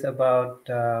stories about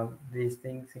these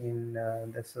things in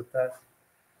the suttas.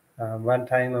 One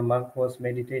time a monk was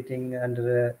meditating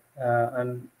under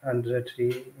a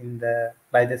tree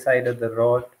by the side of the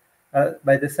road,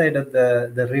 by the side of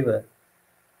the river,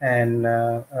 and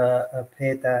a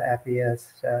peta appears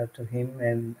to him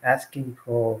and asking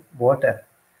for water.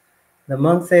 The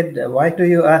monk said, "Why do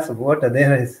you ask water?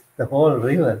 There is the whole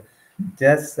river,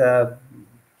 just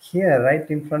here, right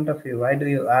in front of you. Why do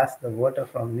you ask the water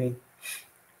from me?"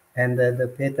 And the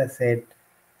peta said,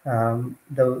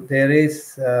 there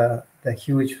is the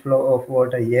huge flow of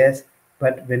water, yes,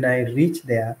 but when I reach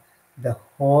there, the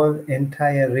whole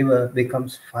entire river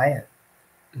becomes fire.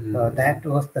 So that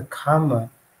was the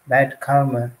bad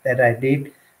karma that I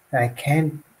did. I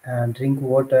can't drink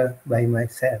water by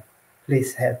myself.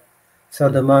 Please help. So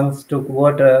the monks took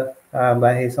water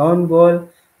by his own bowl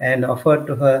and offered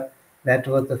to her. That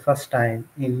was the first time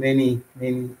in many,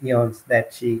 many eons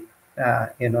that she,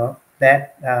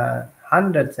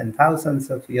 hundreds and thousands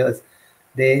of years,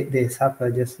 they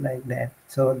suffer just like that.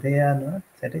 So they are not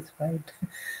satisfied.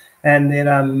 And there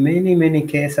are many, many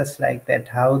cases like that,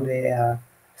 how they are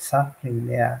suffering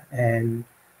there. And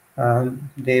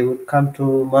they would come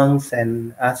to monks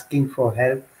and asking for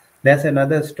help. There's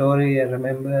another story I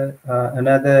remember.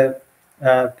 Another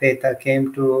Peta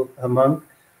came to a monk,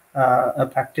 a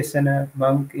practitioner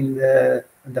monk in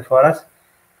the forest,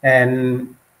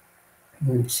 and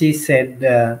she said,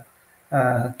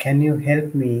 "Can you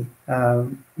help me?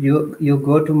 You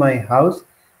go to my house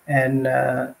and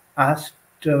ask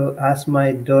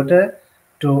my daughter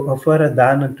to offer a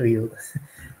dana to you,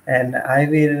 and I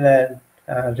will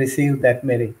receive that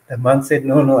merit." The monk said,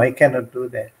 "No, I cannot do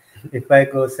that. If I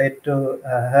go say to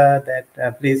her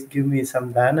that please give me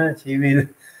some dana, she will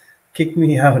kick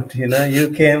me out. You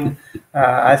came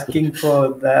asking for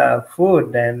the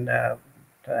food and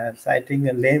citing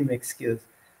a lame excuse."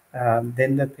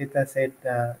 Then the Pita said,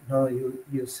 "No,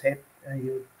 you said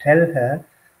you tell her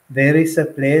there is a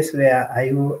place where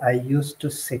I used to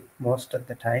sit most of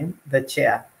the time, the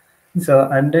chair. So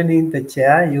underneath the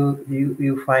chair,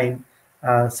 you find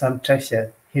some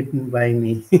treasure. hidden by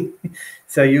me.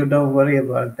 So you don't worry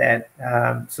about that.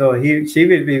 So she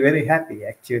will be very happy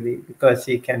actually, because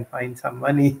she can find some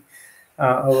money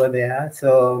over there.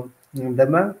 So the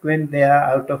monk went there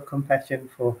out of compassion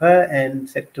for her and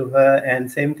said to her,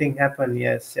 and same thing happened.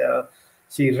 Yes,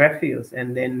 she refused.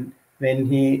 And then when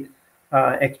he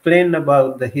explained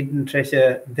about the hidden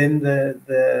treasure, then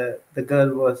the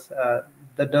girl was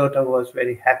the daughter was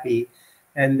very happy,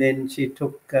 and then she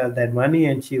took that money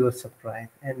and she was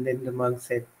surprised. And then the monk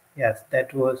said, "Yes,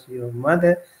 that was your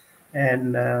mother,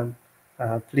 and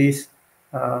please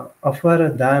offer a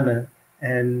dana,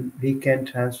 and we can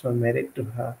transfer merit to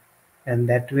her." And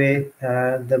that way,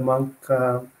 the monk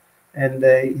and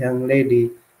the young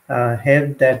lady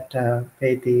helped that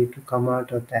Peti to come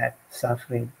out of that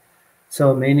suffering.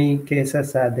 So many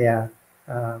cases are there.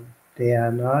 They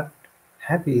are not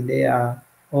happy. They are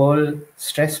all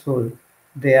stressful.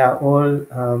 They are all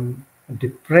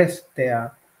depressed. They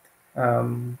are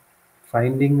um,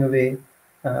 finding a way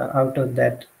out of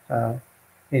that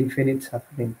infinite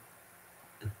suffering.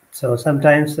 So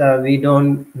sometimes we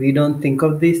don't think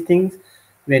of these things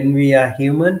when we are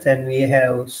humans, and we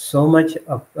have so much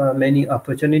of many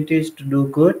opportunities to do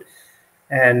good,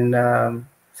 and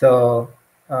so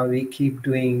we keep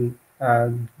doing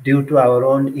due to our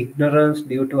own ignorance,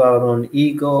 due to our own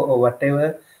ego or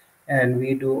whatever, and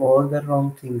we do all the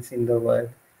wrong things in the world,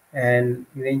 and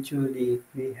eventually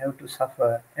we have to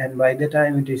suffer, and by the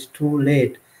time it is too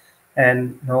late,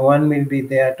 and no one will be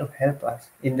there to help us.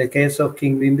 In the case of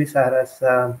King Bimbisara's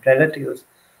relatives,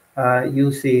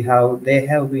 you see how they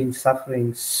have been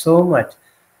suffering so much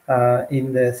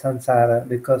in the samsara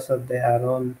because of their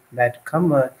own bad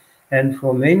karma, and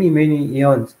for many, many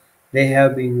eons, they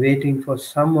have been waiting for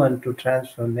someone to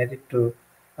transfer merit to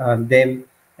them.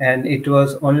 And it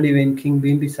was only when King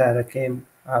Bimbisara came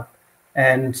up,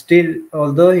 and still,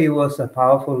 although he was a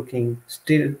powerful king,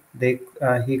 still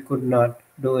he could not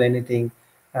do anything.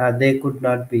 They could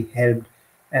not be helped.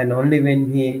 And only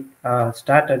when he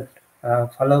started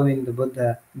following the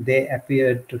Buddha, they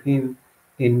appeared to him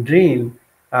in dream,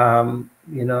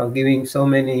 giving so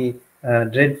many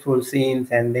dreadful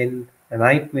scenes and then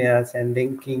nightmares. And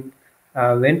then King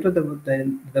went to the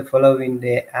Buddha the following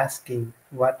day asking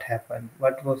what happened,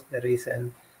 what was the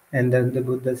reason. And then the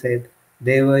Buddha said,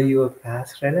 "They were your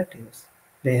past relatives.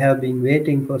 They have been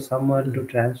waiting for someone to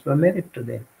transfer merit to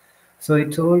them. So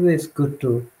it's always good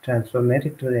to transfer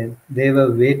merit to them. They were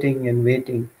waiting and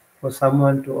waiting for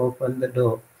someone to open the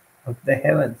door of the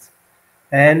heavens."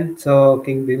 And so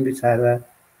King Bimbisara,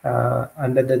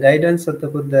 under the guidance of the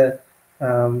Buddha,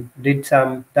 did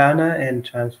some dana and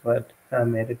transferred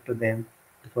merit to them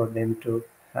for them to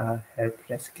help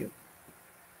rescue.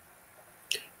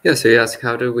 Yeah, so you ask,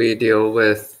 how do we deal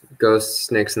with ghosts,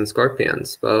 snakes, and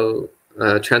scorpions? Well,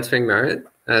 transferring merit,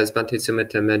 as Bhante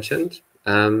Sumita mentioned.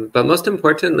 But most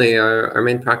importantly, our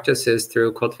main practice is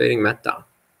through cultivating metta.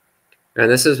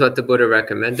 And this is what the Buddha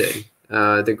recommended.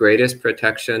 The greatest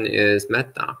protection is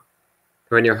metta.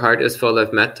 When your heart is full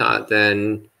of metta,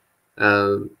 then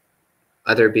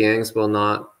other beings they'll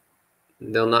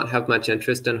not have much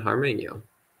interest in harming you.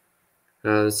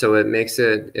 So it makes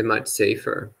it much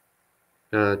safer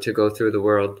to go through the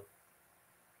world.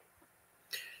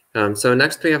 So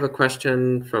next we have a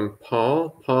question from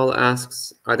Paul. Paul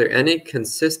asks, are there any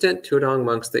consistent Thudong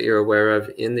monks that you're aware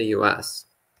of in the US?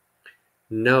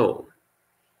 No.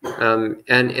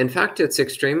 And in fact, it's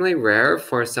extremely rare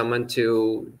for someone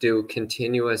to do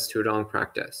continuous Thudong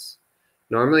practice.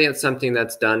 Normally, it's something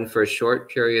that's done for short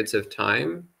periods of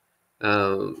time,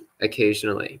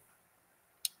 occasionally.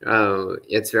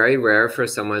 It's very rare for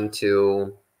someone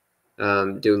to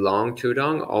do long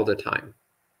Thudong all the time.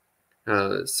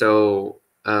 So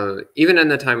even in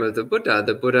the time of the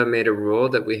Buddha made a rule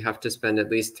that we have to spend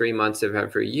at least 3 months of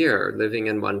every year living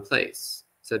in one place.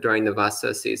 So during the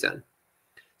Vasa season.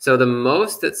 So the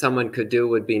most that someone could do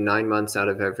would be 9 months out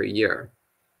of every year.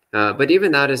 But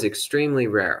even that is extremely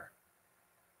rare.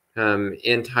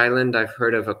 In Thailand, I've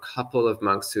heard of a couple of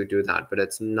monks who do that, but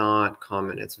it's not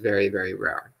common. It's very, very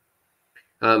rare.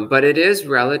 But it is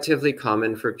relatively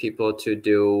common for people to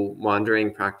do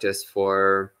wandering practice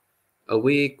for a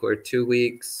week or 2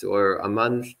 weeks or a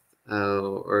month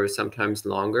or sometimes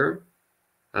longer,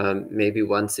 maybe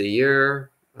once a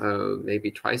year, maybe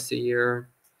twice a year.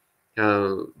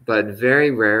 But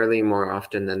very rarely more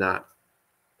often than that.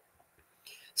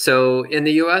 So in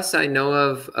the US, I know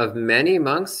of many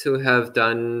monks who have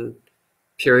done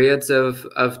periods of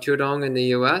Thudong in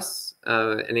the US,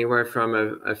 anywhere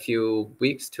from a few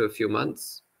weeks to a few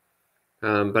months.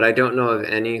 But I don't know of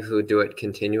any who do it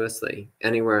continuously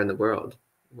anywhere in the world,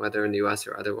 whether in the US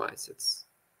or otherwise.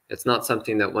 It's not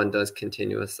something that one does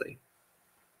continuously.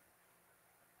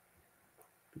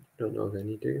 You don't know of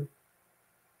any, do you?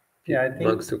 Yeah, I think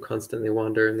monks who constantly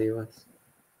wander in the U.S.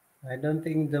 I don't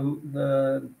think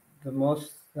the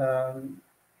most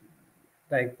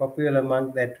like popular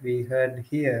monk that we heard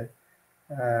here,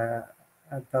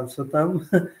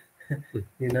 Sutam.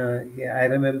 You know, I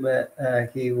remember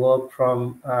he walked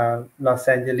from Los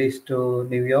Angeles to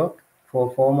New York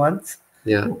for 4 months.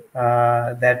 Yeah.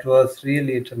 That was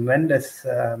really a tremendous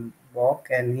walk,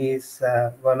 and he's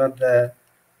one of the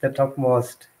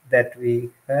topmost that we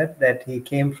heard, that he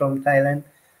came from Thailand.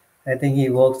 I think he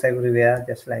walks everywhere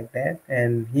just like that,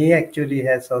 and he actually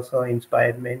has also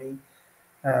inspired many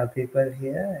people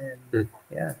here. And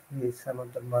yeah, he's some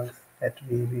of the monks that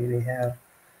we really have.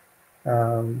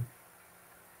 Um,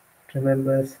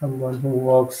 remember someone who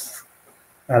walks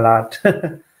a lot.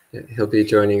 He'll be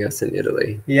joining us in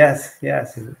Italy. Yes.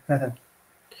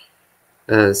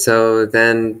 So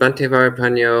then Bhante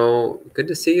Varapanyo, good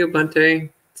to see you, Bhante.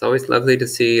 It's always lovely to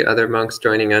see other monks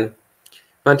joining in.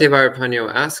 Bhante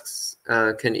Varapanyo asks,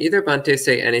 can either Bhante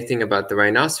say anything about the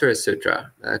Rhinoceros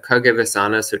Sutra,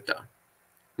 Khaggavisana Sutta?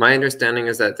 My understanding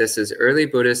is that this is early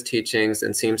Buddhist teachings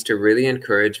and seems to really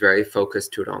encourage very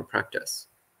focused Thudong practice.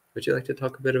 Would you like to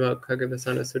talk a bit about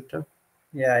Khaggavisana Sutta?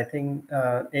 Yeah, I think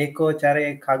Eko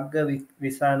Chare Khagga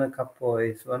Visana Kappo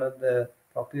is one of the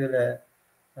popular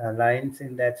lines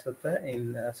in that sutta,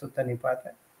 in Sutta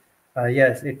Nipata.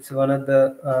 Yes, it's one of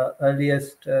the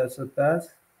earliest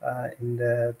suttas in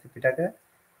the Tripitaka.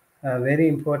 Very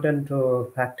important to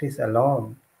practice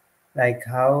alone, like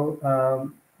how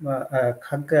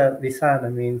Khagga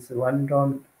Visana means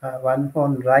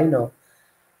one-horn rhino.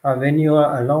 When you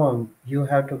are alone, you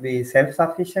have to be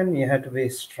self-sufficient, you have to be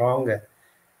stronger.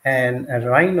 And a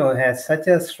rhino has such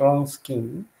a strong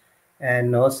skin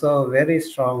and also very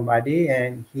strong body,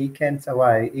 and he can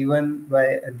survive even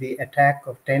by the attack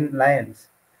of 10 lions.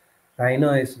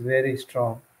 Rhino is very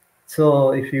strong.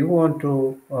 So if you want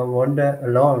to wander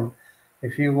alone,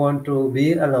 if you want to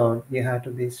be alone, you have to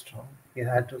be strong. You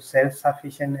have to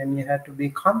self-sufficient, and you have to be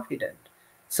confident.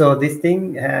 So this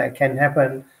thing can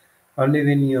happen only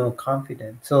when you're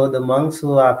confident. So the monks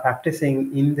who are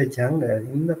practicing in the jungle,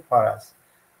 in the forest,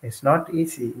 it's not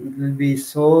easy. It will be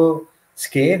so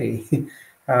scary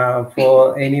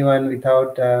for anyone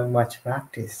without much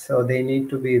practice. So they need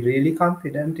to be really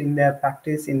confident in their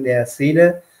practice, in their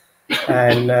sila,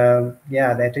 and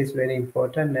yeah, that is very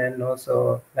important. And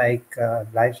also like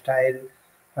lifestyle,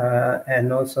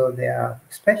 and also their,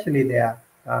 especially their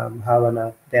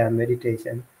bhavana, their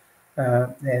meditation,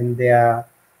 and their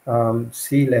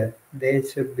sila. They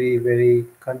should be very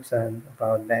concerned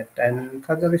about that. And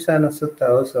Khaggavisana Sutta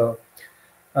also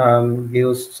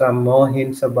gives some more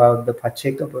hints about the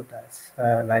Pacheka Buddha's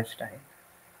lifestyle.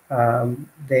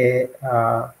 There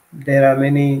are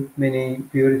many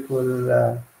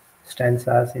beautiful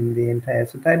stanzas in the entire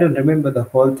sutta. I don't remember the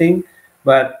whole thing,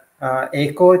 but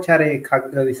Eko Chare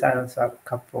Khagga Visana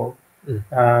Kappo.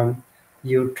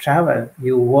 You travel,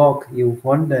 you walk, you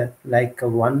wander like a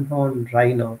one-horned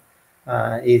rhino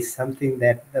is something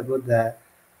that the Buddha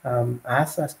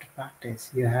asks us to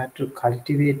practice. You have to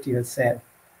cultivate yourself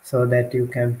so that you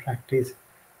can practice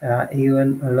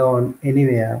even alone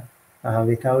anywhere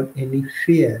without any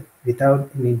fear, without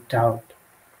any doubt.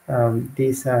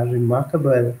 These are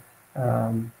remarkable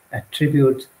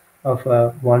attributes of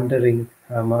a wandering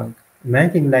monk.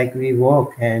 Imagine like we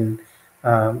walk and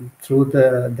through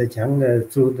the jungle,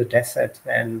 through the desert,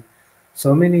 and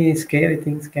so many scary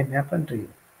things can happen to you.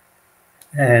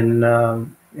 And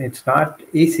it's not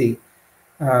easy.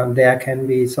 There can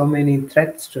be so many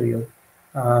threats to you,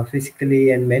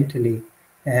 physically and mentally.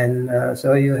 And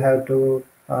so you have to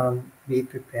be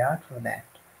prepared for that,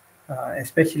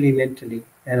 especially mentally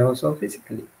and also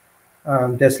physically.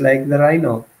 Just like the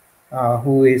rhino,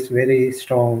 who is very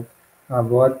strong,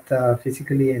 both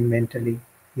physically and mentally.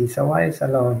 He survives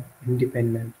alone,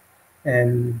 independent.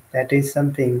 And that is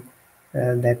something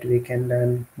that we can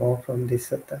learn more from this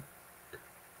sutta.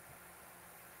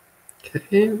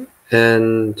 Okay,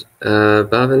 and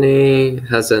Bhavani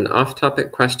has an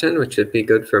off-topic question, which would be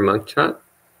good for monk chat.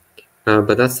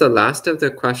 But that's the last of the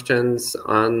questions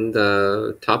on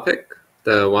the topic,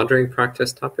 the wandering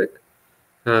practice topic.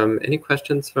 Any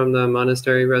questions from the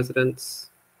monastery residents?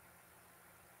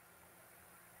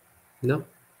 No?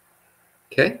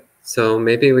 Okay, so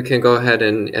maybe we can go ahead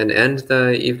and end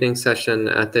the evening session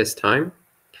at this time.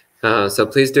 So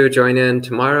please do join in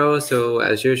tomorrow. So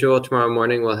as usual, tomorrow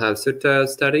morning we'll have sutta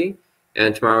study,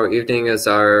 and tomorrow evening is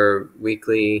our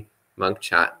weekly monk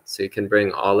chat. So you can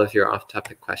bring all of your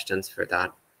off-topic questions for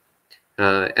that.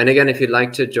 And again, if you'd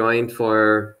like to join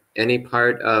for any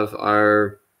part of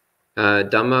our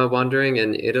Dhamma wandering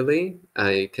in Italy,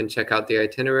 you can check out the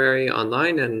itinerary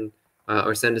online and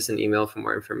or send us an email for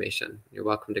more information. You're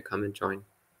welcome to come and join.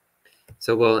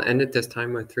 So we'll end it this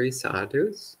time with 3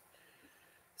 sadhus.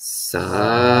 Sadhu,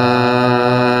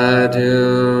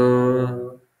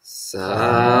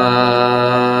 sadhu,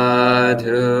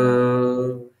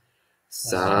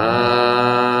 sadhu.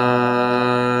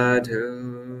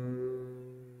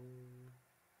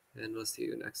 And we'll see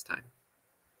you next time.